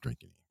don't feel like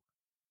drinking?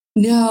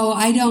 No,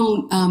 I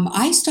don't.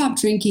 I stopped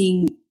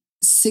drinking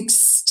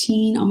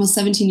 16, almost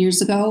 17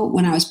 years ago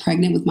when I was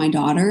pregnant with my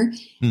daughter.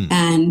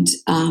 And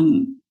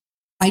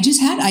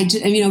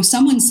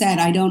someone said,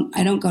 I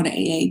don't go to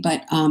AA,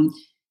 but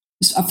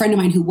a friend of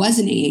mine who was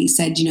in AA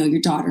said,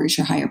 your daughter is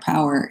your higher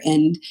power.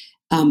 And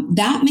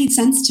that made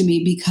sense to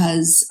me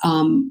because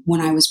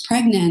when I was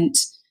pregnant,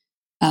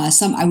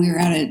 we were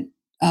at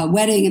a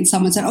wedding and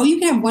someone said, oh, you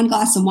can have 1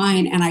 glass of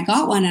wine. And I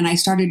got one and I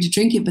started to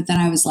drink it. But then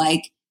I was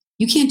like,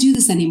 you can't do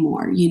this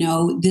anymore.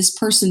 This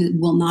person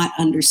will not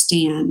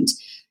understand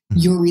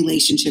your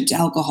relationship to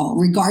alcohol,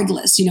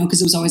 regardless, because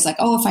it was always like,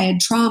 oh, if I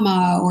had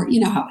trauma, or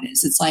how it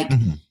is. It's like,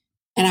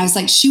 and I was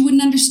like, she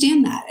wouldn't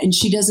understand that. And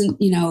she doesn't,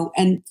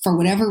 and for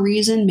whatever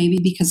reason, maybe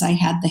because I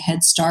had the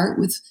head start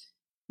with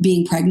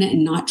being pregnant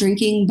and not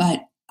drinking,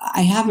 but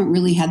I haven't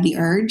really had the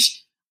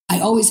urge.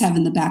 I always have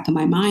in the back of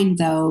my mind,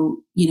 though,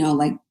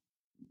 you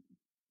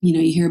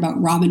hear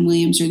about Robin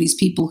Williams or these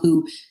people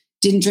who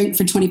didn't drink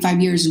for 25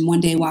 years and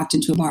one day walked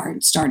into a bar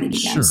and started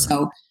again. Sure.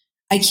 So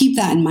I keep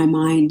that in my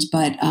mind.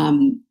 But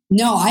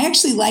no, I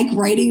actually like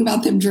writing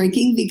about them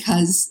drinking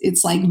because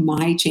it's like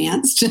my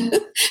chance to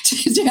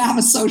have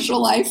a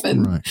social life.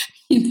 And, right.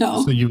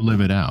 So you live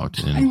it out.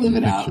 I live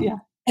it out, yeah.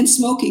 And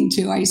smoking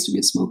too. I used to be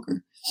a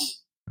smoker.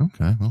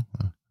 Okay. Well,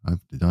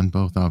 I've done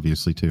both,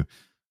 obviously, too.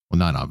 Well,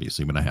 not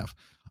obviously, but I have.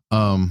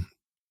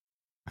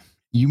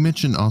 You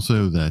mentioned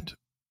also that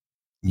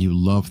you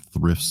love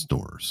thrift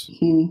stores.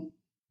 Mm-hmm.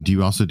 Do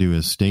you also do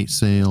estate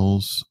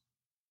sales?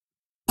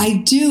 I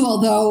do,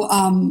 although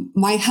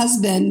my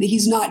husband,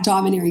 he's not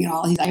domineering at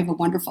all. I have a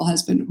wonderful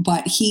husband,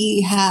 but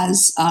he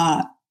has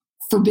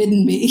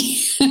forbidden me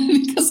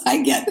because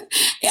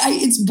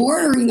it's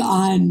bordering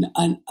on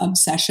an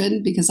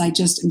obsession because I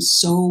just am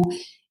so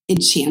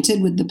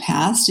enchanted with the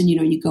past. And,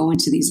 you go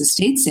into these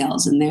estate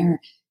sales and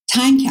they're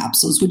time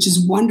capsules, which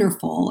is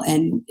wonderful.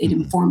 And it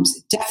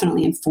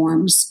definitely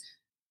informs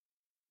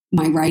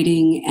my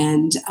writing.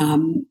 And,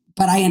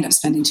 but I end up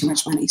spending too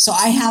much money. So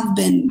I have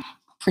been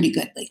pretty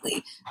good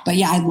lately, but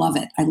yeah, I love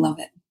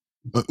it.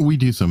 But we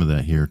do some of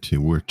that here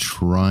too. We're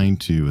trying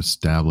to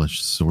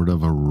establish sort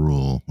of a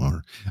rule,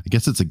 or I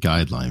guess it's a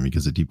guideline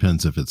because it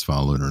depends if it's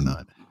followed or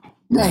not.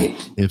 Right.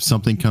 If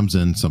something comes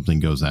in, something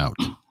goes out.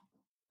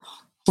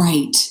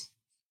 Right.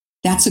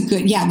 That's a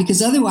good,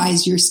 because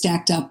otherwise you're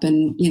stacked up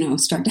and,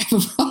 start to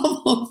have a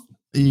problem.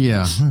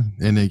 Yeah.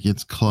 And it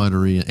gets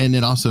cluttery. And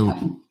it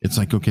also, it's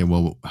like, okay,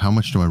 well, how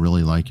much do I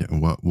really like it?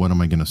 And what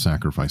am I going to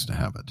sacrifice to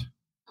have it?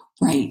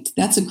 Right.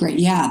 That's a great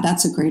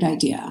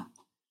idea.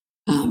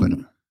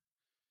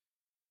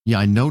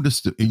 I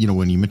noticed,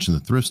 when you mentioned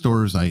the thrift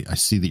stores, I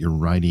see that you're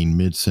writing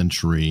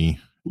mid-century,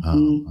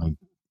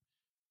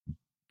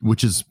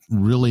 which is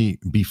really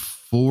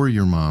before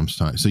your mom's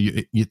time. So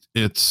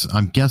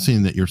I'm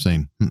guessing that you're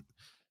saying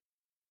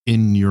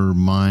in your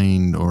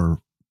mind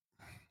or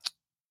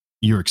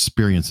your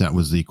experience, that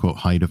was the quote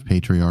height of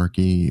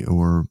patriarchy,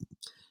 or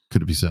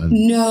could it be said?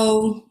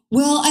 No.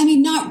 Well, I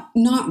mean,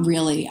 not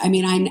really. I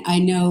mean, I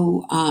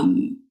know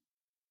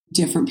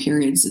different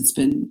periods it's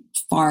been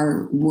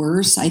far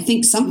worse. I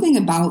think something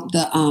about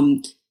the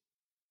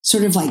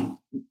sort of like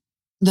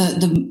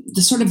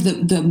the sort of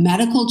the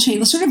medical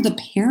change, sort of the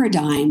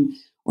paradigm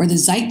or the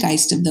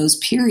zeitgeist of those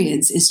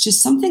periods is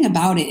just something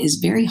about it is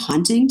very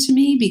haunting to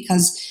me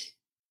because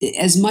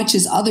as much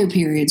as other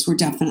periods were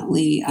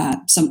definitely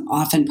some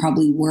often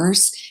probably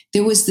worse,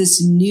 there was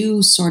this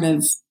new sort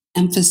of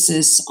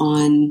emphasis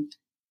on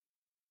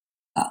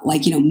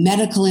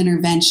medical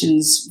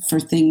interventions for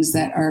things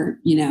that are,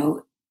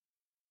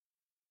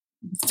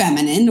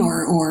 feminine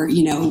or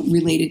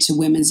related to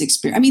women's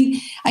experience. I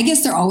mean, I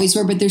guess there always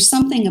were, but there's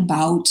something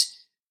about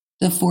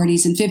the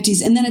 40s and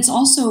 50s. And then it's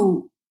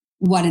also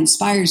what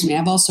inspires me.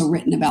 I've also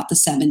written about the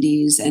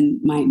 70s, and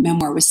my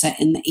memoir was set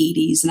in the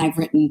 80s, and I've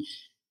written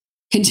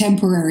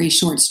contemporary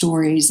short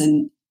stories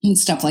and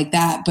stuff like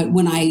that. But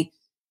when I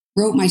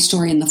wrote my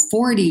story in the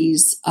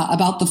 40s,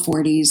 about the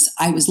 40s,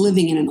 I was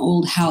living in an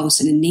old house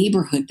in a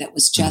neighborhood that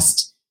was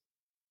just,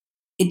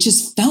 it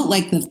just felt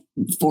like the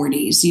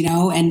 40s, you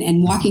know,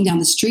 and walking down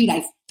the street,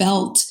 I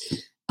felt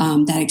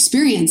that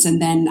experience.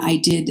 And then I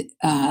did,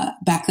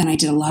 back then I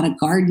did a lot of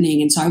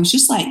gardening. And so I was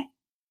just like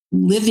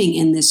living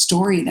in this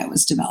story that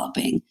was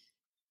developing.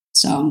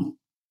 So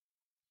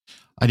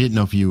I didn't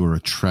know if you were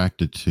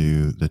attracted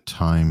to the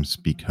times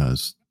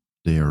because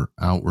they are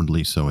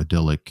outwardly so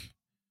idyllic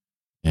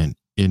and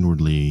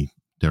inwardly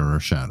there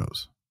are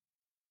shadows.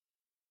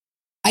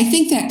 I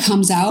think that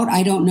comes out.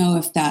 I don't know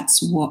if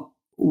that's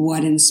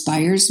what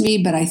inspires me,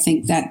 but I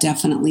think that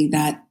definitely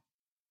that,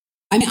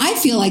 I mean, I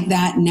feel like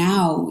that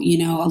now, you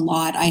know, a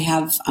lot. I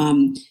have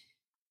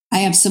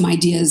some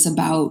ideas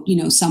about, you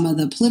know, some of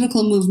the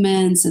political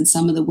movements and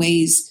some of the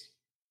ways,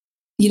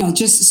 you know,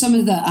 just some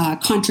of the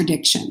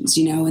contradictions,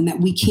 you know, and that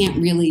we can't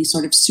really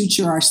sort of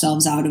suture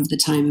ourselves out of the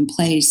time and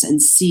place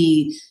and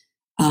see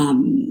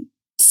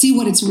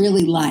what it's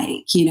really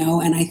like, you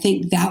know. And I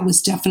think that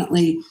was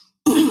definitely,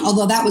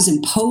 although that was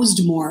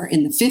imposed more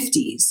in the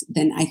 50s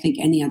than I think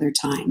any other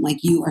time. Like,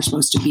 you are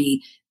supposed to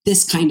be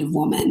this kind of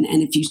woman,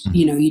 and if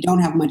you know, you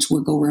don't have much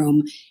wiggle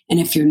room, and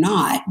if you're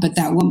not, but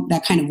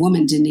that kind of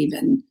woman didn't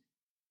even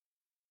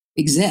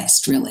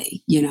exist,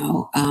 really, you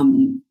know.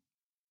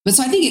 But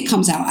so I think it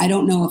comes out. I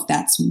don't know if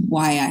that's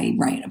why I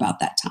write about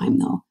that time,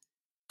 though.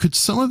 Could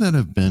some of that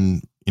have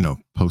been, you know,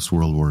 post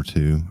World War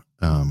II,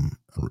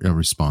 a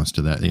response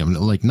to that? I mean,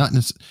 like, not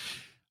necessarily.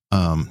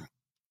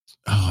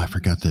 I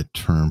forgot the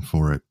term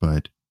for it,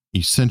 but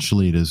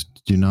essentially it is,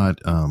 do not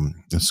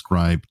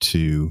ascribe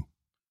to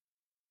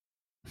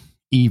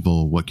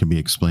evil what can be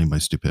explained by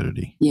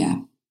stupidity. Yeah.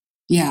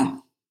 Yeah.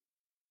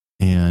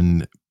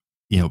 And,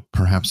 you know,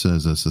 perhaps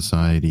as a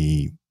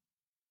society,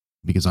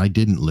 because I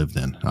didn't live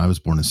then, I was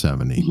born in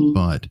 70,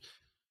 but,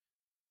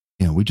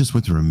 you know, we just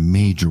went through a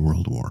major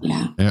world war.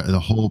 Yeah. The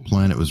whole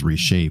planet was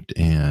reshaped,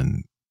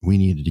 and we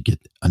needed to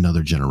get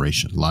another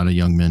generation. A lot of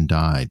young men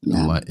died,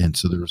 and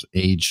so there was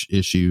age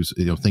issues,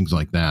 you know, things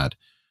like that.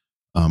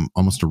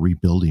 Almost a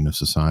rebuilding of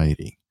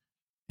society,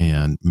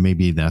 and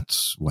maybe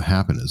that's what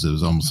happened. Is it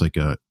was almost like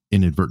a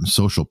inadvertent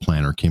social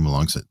planner came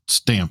along and said,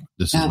 "Stamp,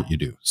 this is what you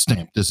do.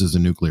 Stamp, this is a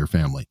nuclear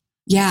family."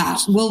 Yeah,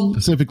 well,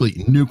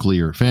 specifically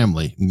nuclear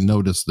family.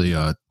 Notice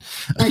the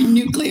right,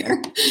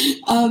 nuclear.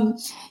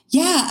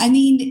 Yeah, I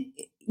mean,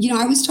 you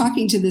know, I was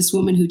talking to this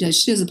woman she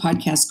does a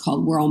podcast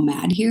called We're All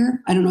Mad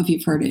Here. I don't know if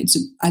you've heard it.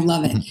 I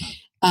love it.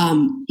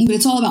 But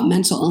it's all about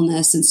mental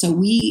illness. And so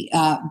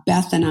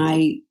Beth and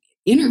I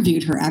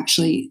interviewed her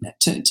actually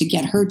to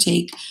get her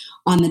take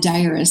on The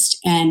Diarist.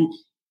 And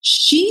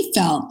she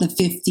felt the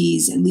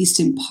 50s, at least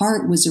in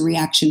part, was a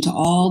reaction to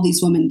all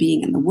these women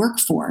being in the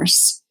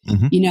workforce,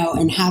 you know,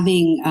 and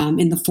having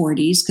in the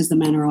 40s, because the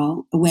men are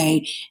all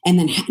away, and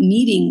then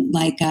needing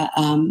like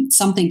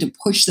something to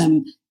push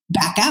them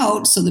back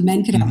out so the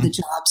men could have the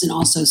jobs, and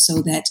also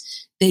so that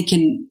they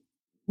can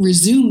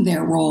resume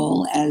their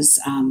role as,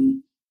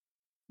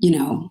 you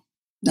know,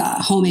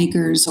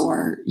 homemakers,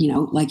 or, you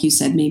know, like you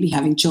said, maybe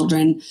having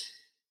children.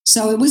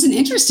 So it was an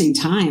interesting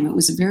time. It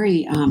was a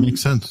very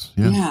makes sense.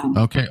 Yeah.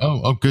 Okay.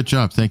 Oh, good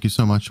job. Thank you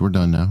so much. We're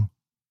done now.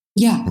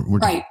 Yeah. We're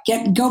right.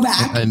 Go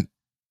back. And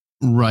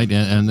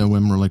the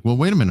women were like, well,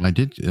 wait a minute. I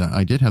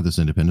did have this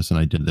independence, and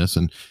I did this.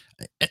 And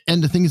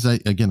the thing is, I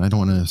don't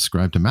want to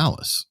ascribe to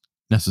malice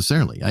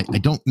necessarily. I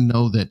don't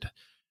know that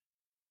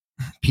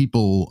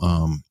people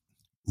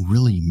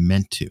really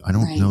meant to. I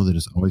don't know that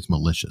it's always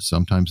malicious.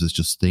 Sometimes it's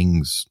just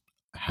things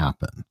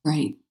happen.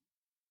 Right.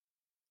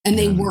 And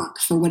they work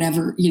for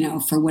whatever, you know,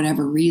 for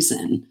whatever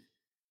reason.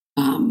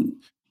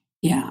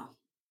 Yeah.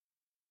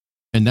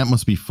 And that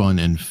must be fun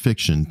in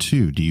fiction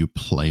too. Do you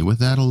play with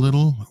that a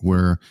little,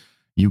 where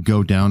you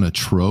go down a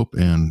trope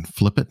and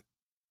flip it?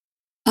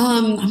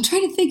 I'm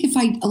trying to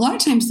think a lot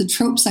of times the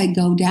tropes I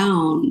go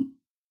down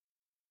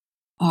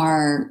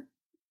are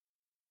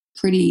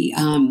pretty,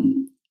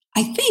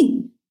 I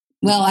think,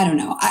 well, I don't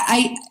know.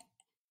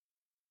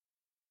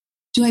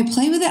 Do I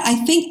play with it? I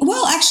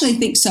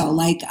think so.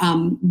 Like,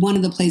 one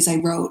of the plays I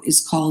wrote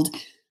is called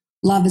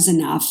Love is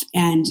Enough.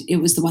 And it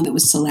was the one that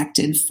was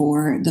selected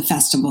for the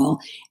festival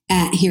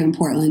here in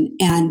Portland.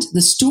 And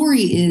the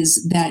story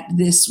is that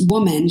this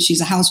woman,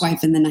 she's a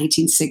housewife in the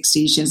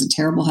 1960s. She has a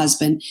terrible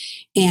husband.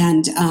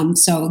 And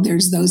so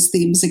there's those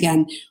themes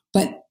again.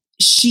 But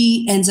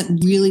she ends up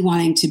really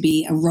wanting to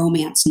be a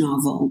romance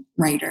novel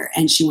writer.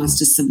 And she wants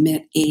to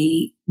submit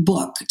a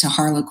book to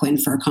Harlequin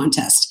for a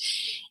contest.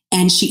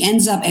 And she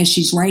ends up, as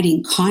she's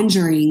writing,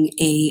 conjuring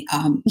a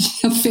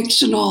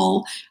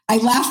fictional. I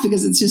laugh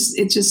because it's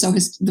just so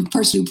the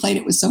person who played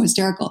it was so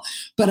hysterical.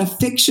 But a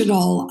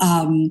fictional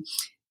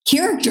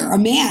character, a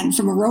man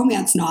from a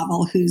romance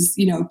novel who's,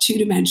 you know,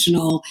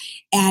 two-dimensional,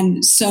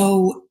 and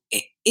so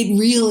it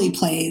really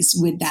plays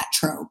with that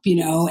trope,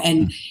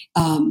 and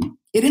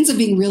it ends up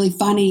being really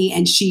funny.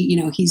 And she,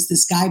 he's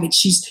this guy, but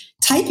she's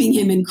typing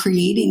him and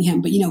creating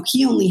him. But,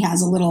 he only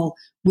has a little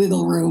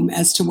wiggle room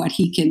as to what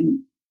he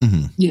can,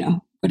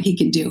 what he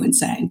can do and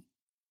say.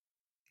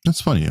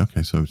 That's funny.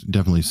 Okay. So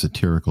definitely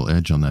satirical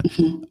edge on that.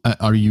 Mm-hmm.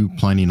 Are you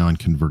planning on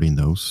converting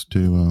those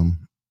to,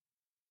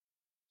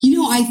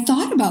 I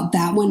thought about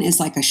that one as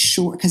like a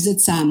short, because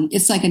it's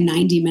like a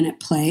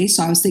 90-minute play.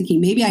 So I was thinking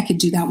maybe I could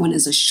do that one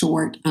as a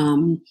short,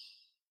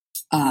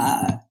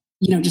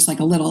 just like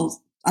a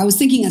little. I was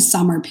thinking a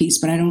summer piece,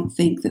 but I don't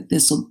think that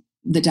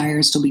the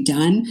diarist will be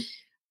done.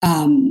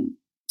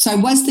 So I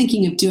was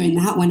thinking of doing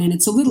that one, and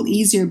it's a little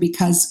easier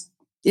because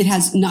it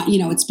has not,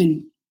 it's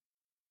been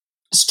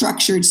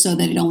structured so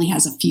that it only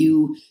has a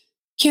few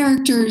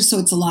characters, so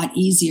it's a lot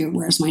easier.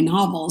 Whereas my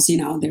novels,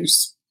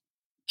 there's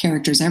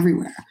characters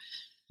everywhere.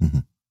 Mm-hmm.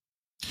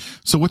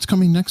 So what's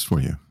coming next for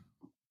you?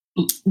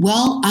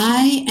 Well,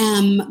 I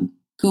am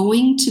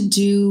going to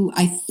do,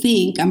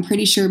 I'm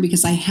pretty sure,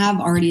 because I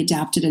have already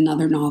adapted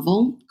another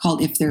novel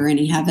called If There Are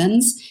Any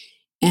Heavens,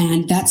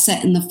 and that's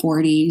set in the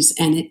 40s,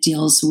 and it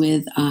deals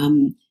with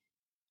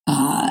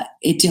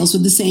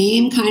the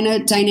same kind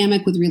of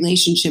dynamic with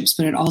relationships,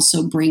 but it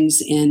also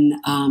brings in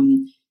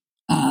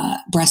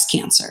breast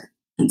cancer.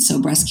 And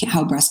so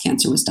how breast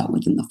cancer was dealt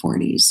with in the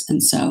 40s.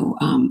 And so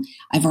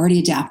I've already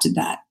adapted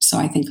that. So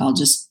I think I'll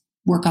just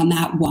work on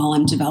that while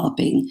I'm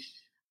developing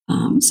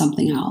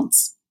something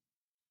else.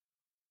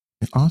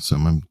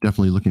 Awesome. I'm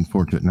definitely looking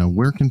forward to it. Now,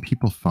 where can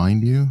people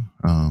find you?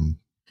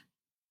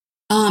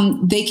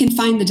 They can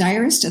find The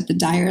Diarist at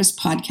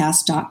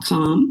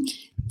thediaristpodcast.com.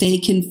 They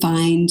can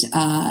find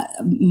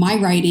my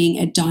writing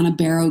at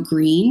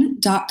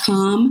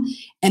donnabarrowgreen.com.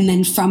 And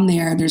then from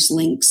there, there's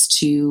links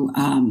to,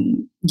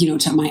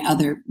 to my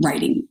other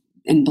writing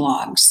and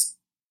blogs.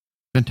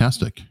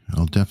 Fantastic.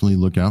 I'll definitely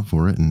look out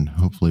for it, and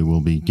hopefully we'll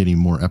be getting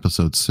more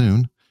episodes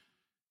soon.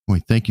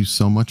 Boy, thank you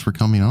so much for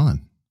coming on.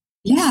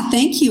 Yeah,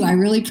 thank you. I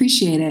really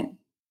appreciate it.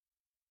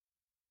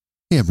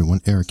 Hey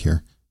everyone, Eric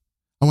here.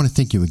 I want to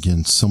thank you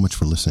again so much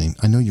for listening.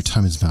 I know your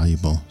time is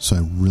valuable, so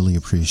I really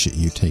appreciate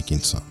you taking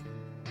some.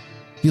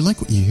 If you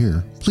like what you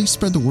hear, please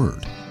spread the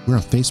word. We're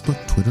on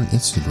Facebook, Twitter, and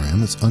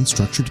Instagram as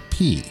Unstructured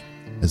P,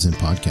 as in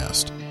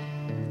podcast.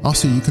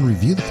 Also, you can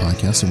review the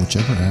podcast in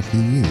whichever app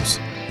you use.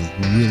 It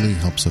really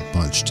helps a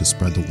bunch to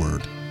spread the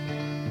word.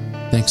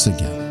 Thanks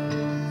again.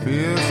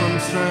 Feel some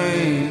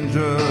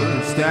stranger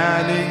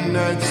standing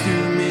next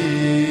to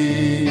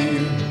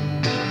me,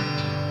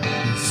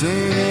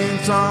 singing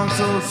songs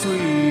so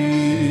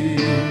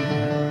sweet,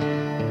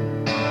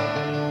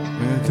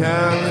 and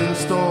telling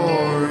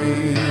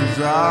stories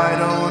I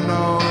don't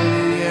know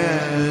the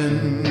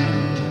end.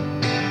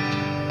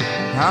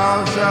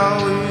 How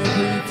shall we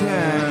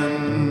pretend?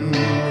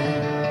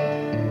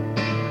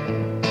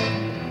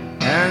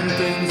 And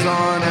things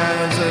aren't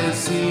as they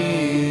seem.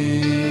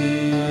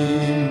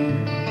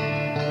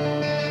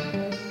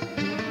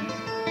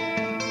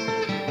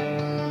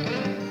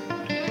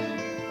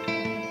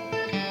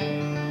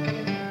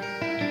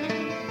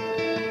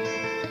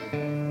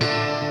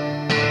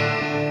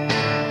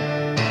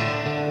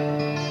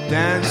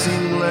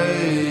 Dancing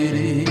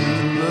lady,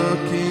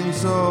 looking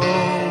so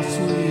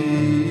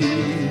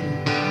sweet,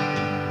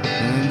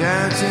 and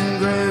dancing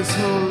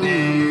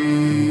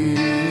gracefully,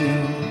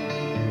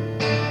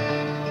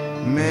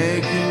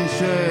 making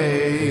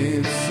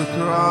shapes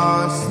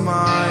across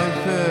my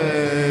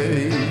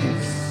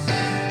face.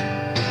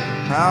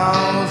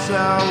 How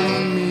shall we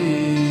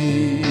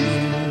meet?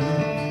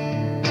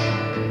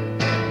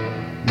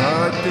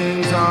 But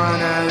things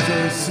aren't as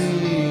they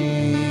seem.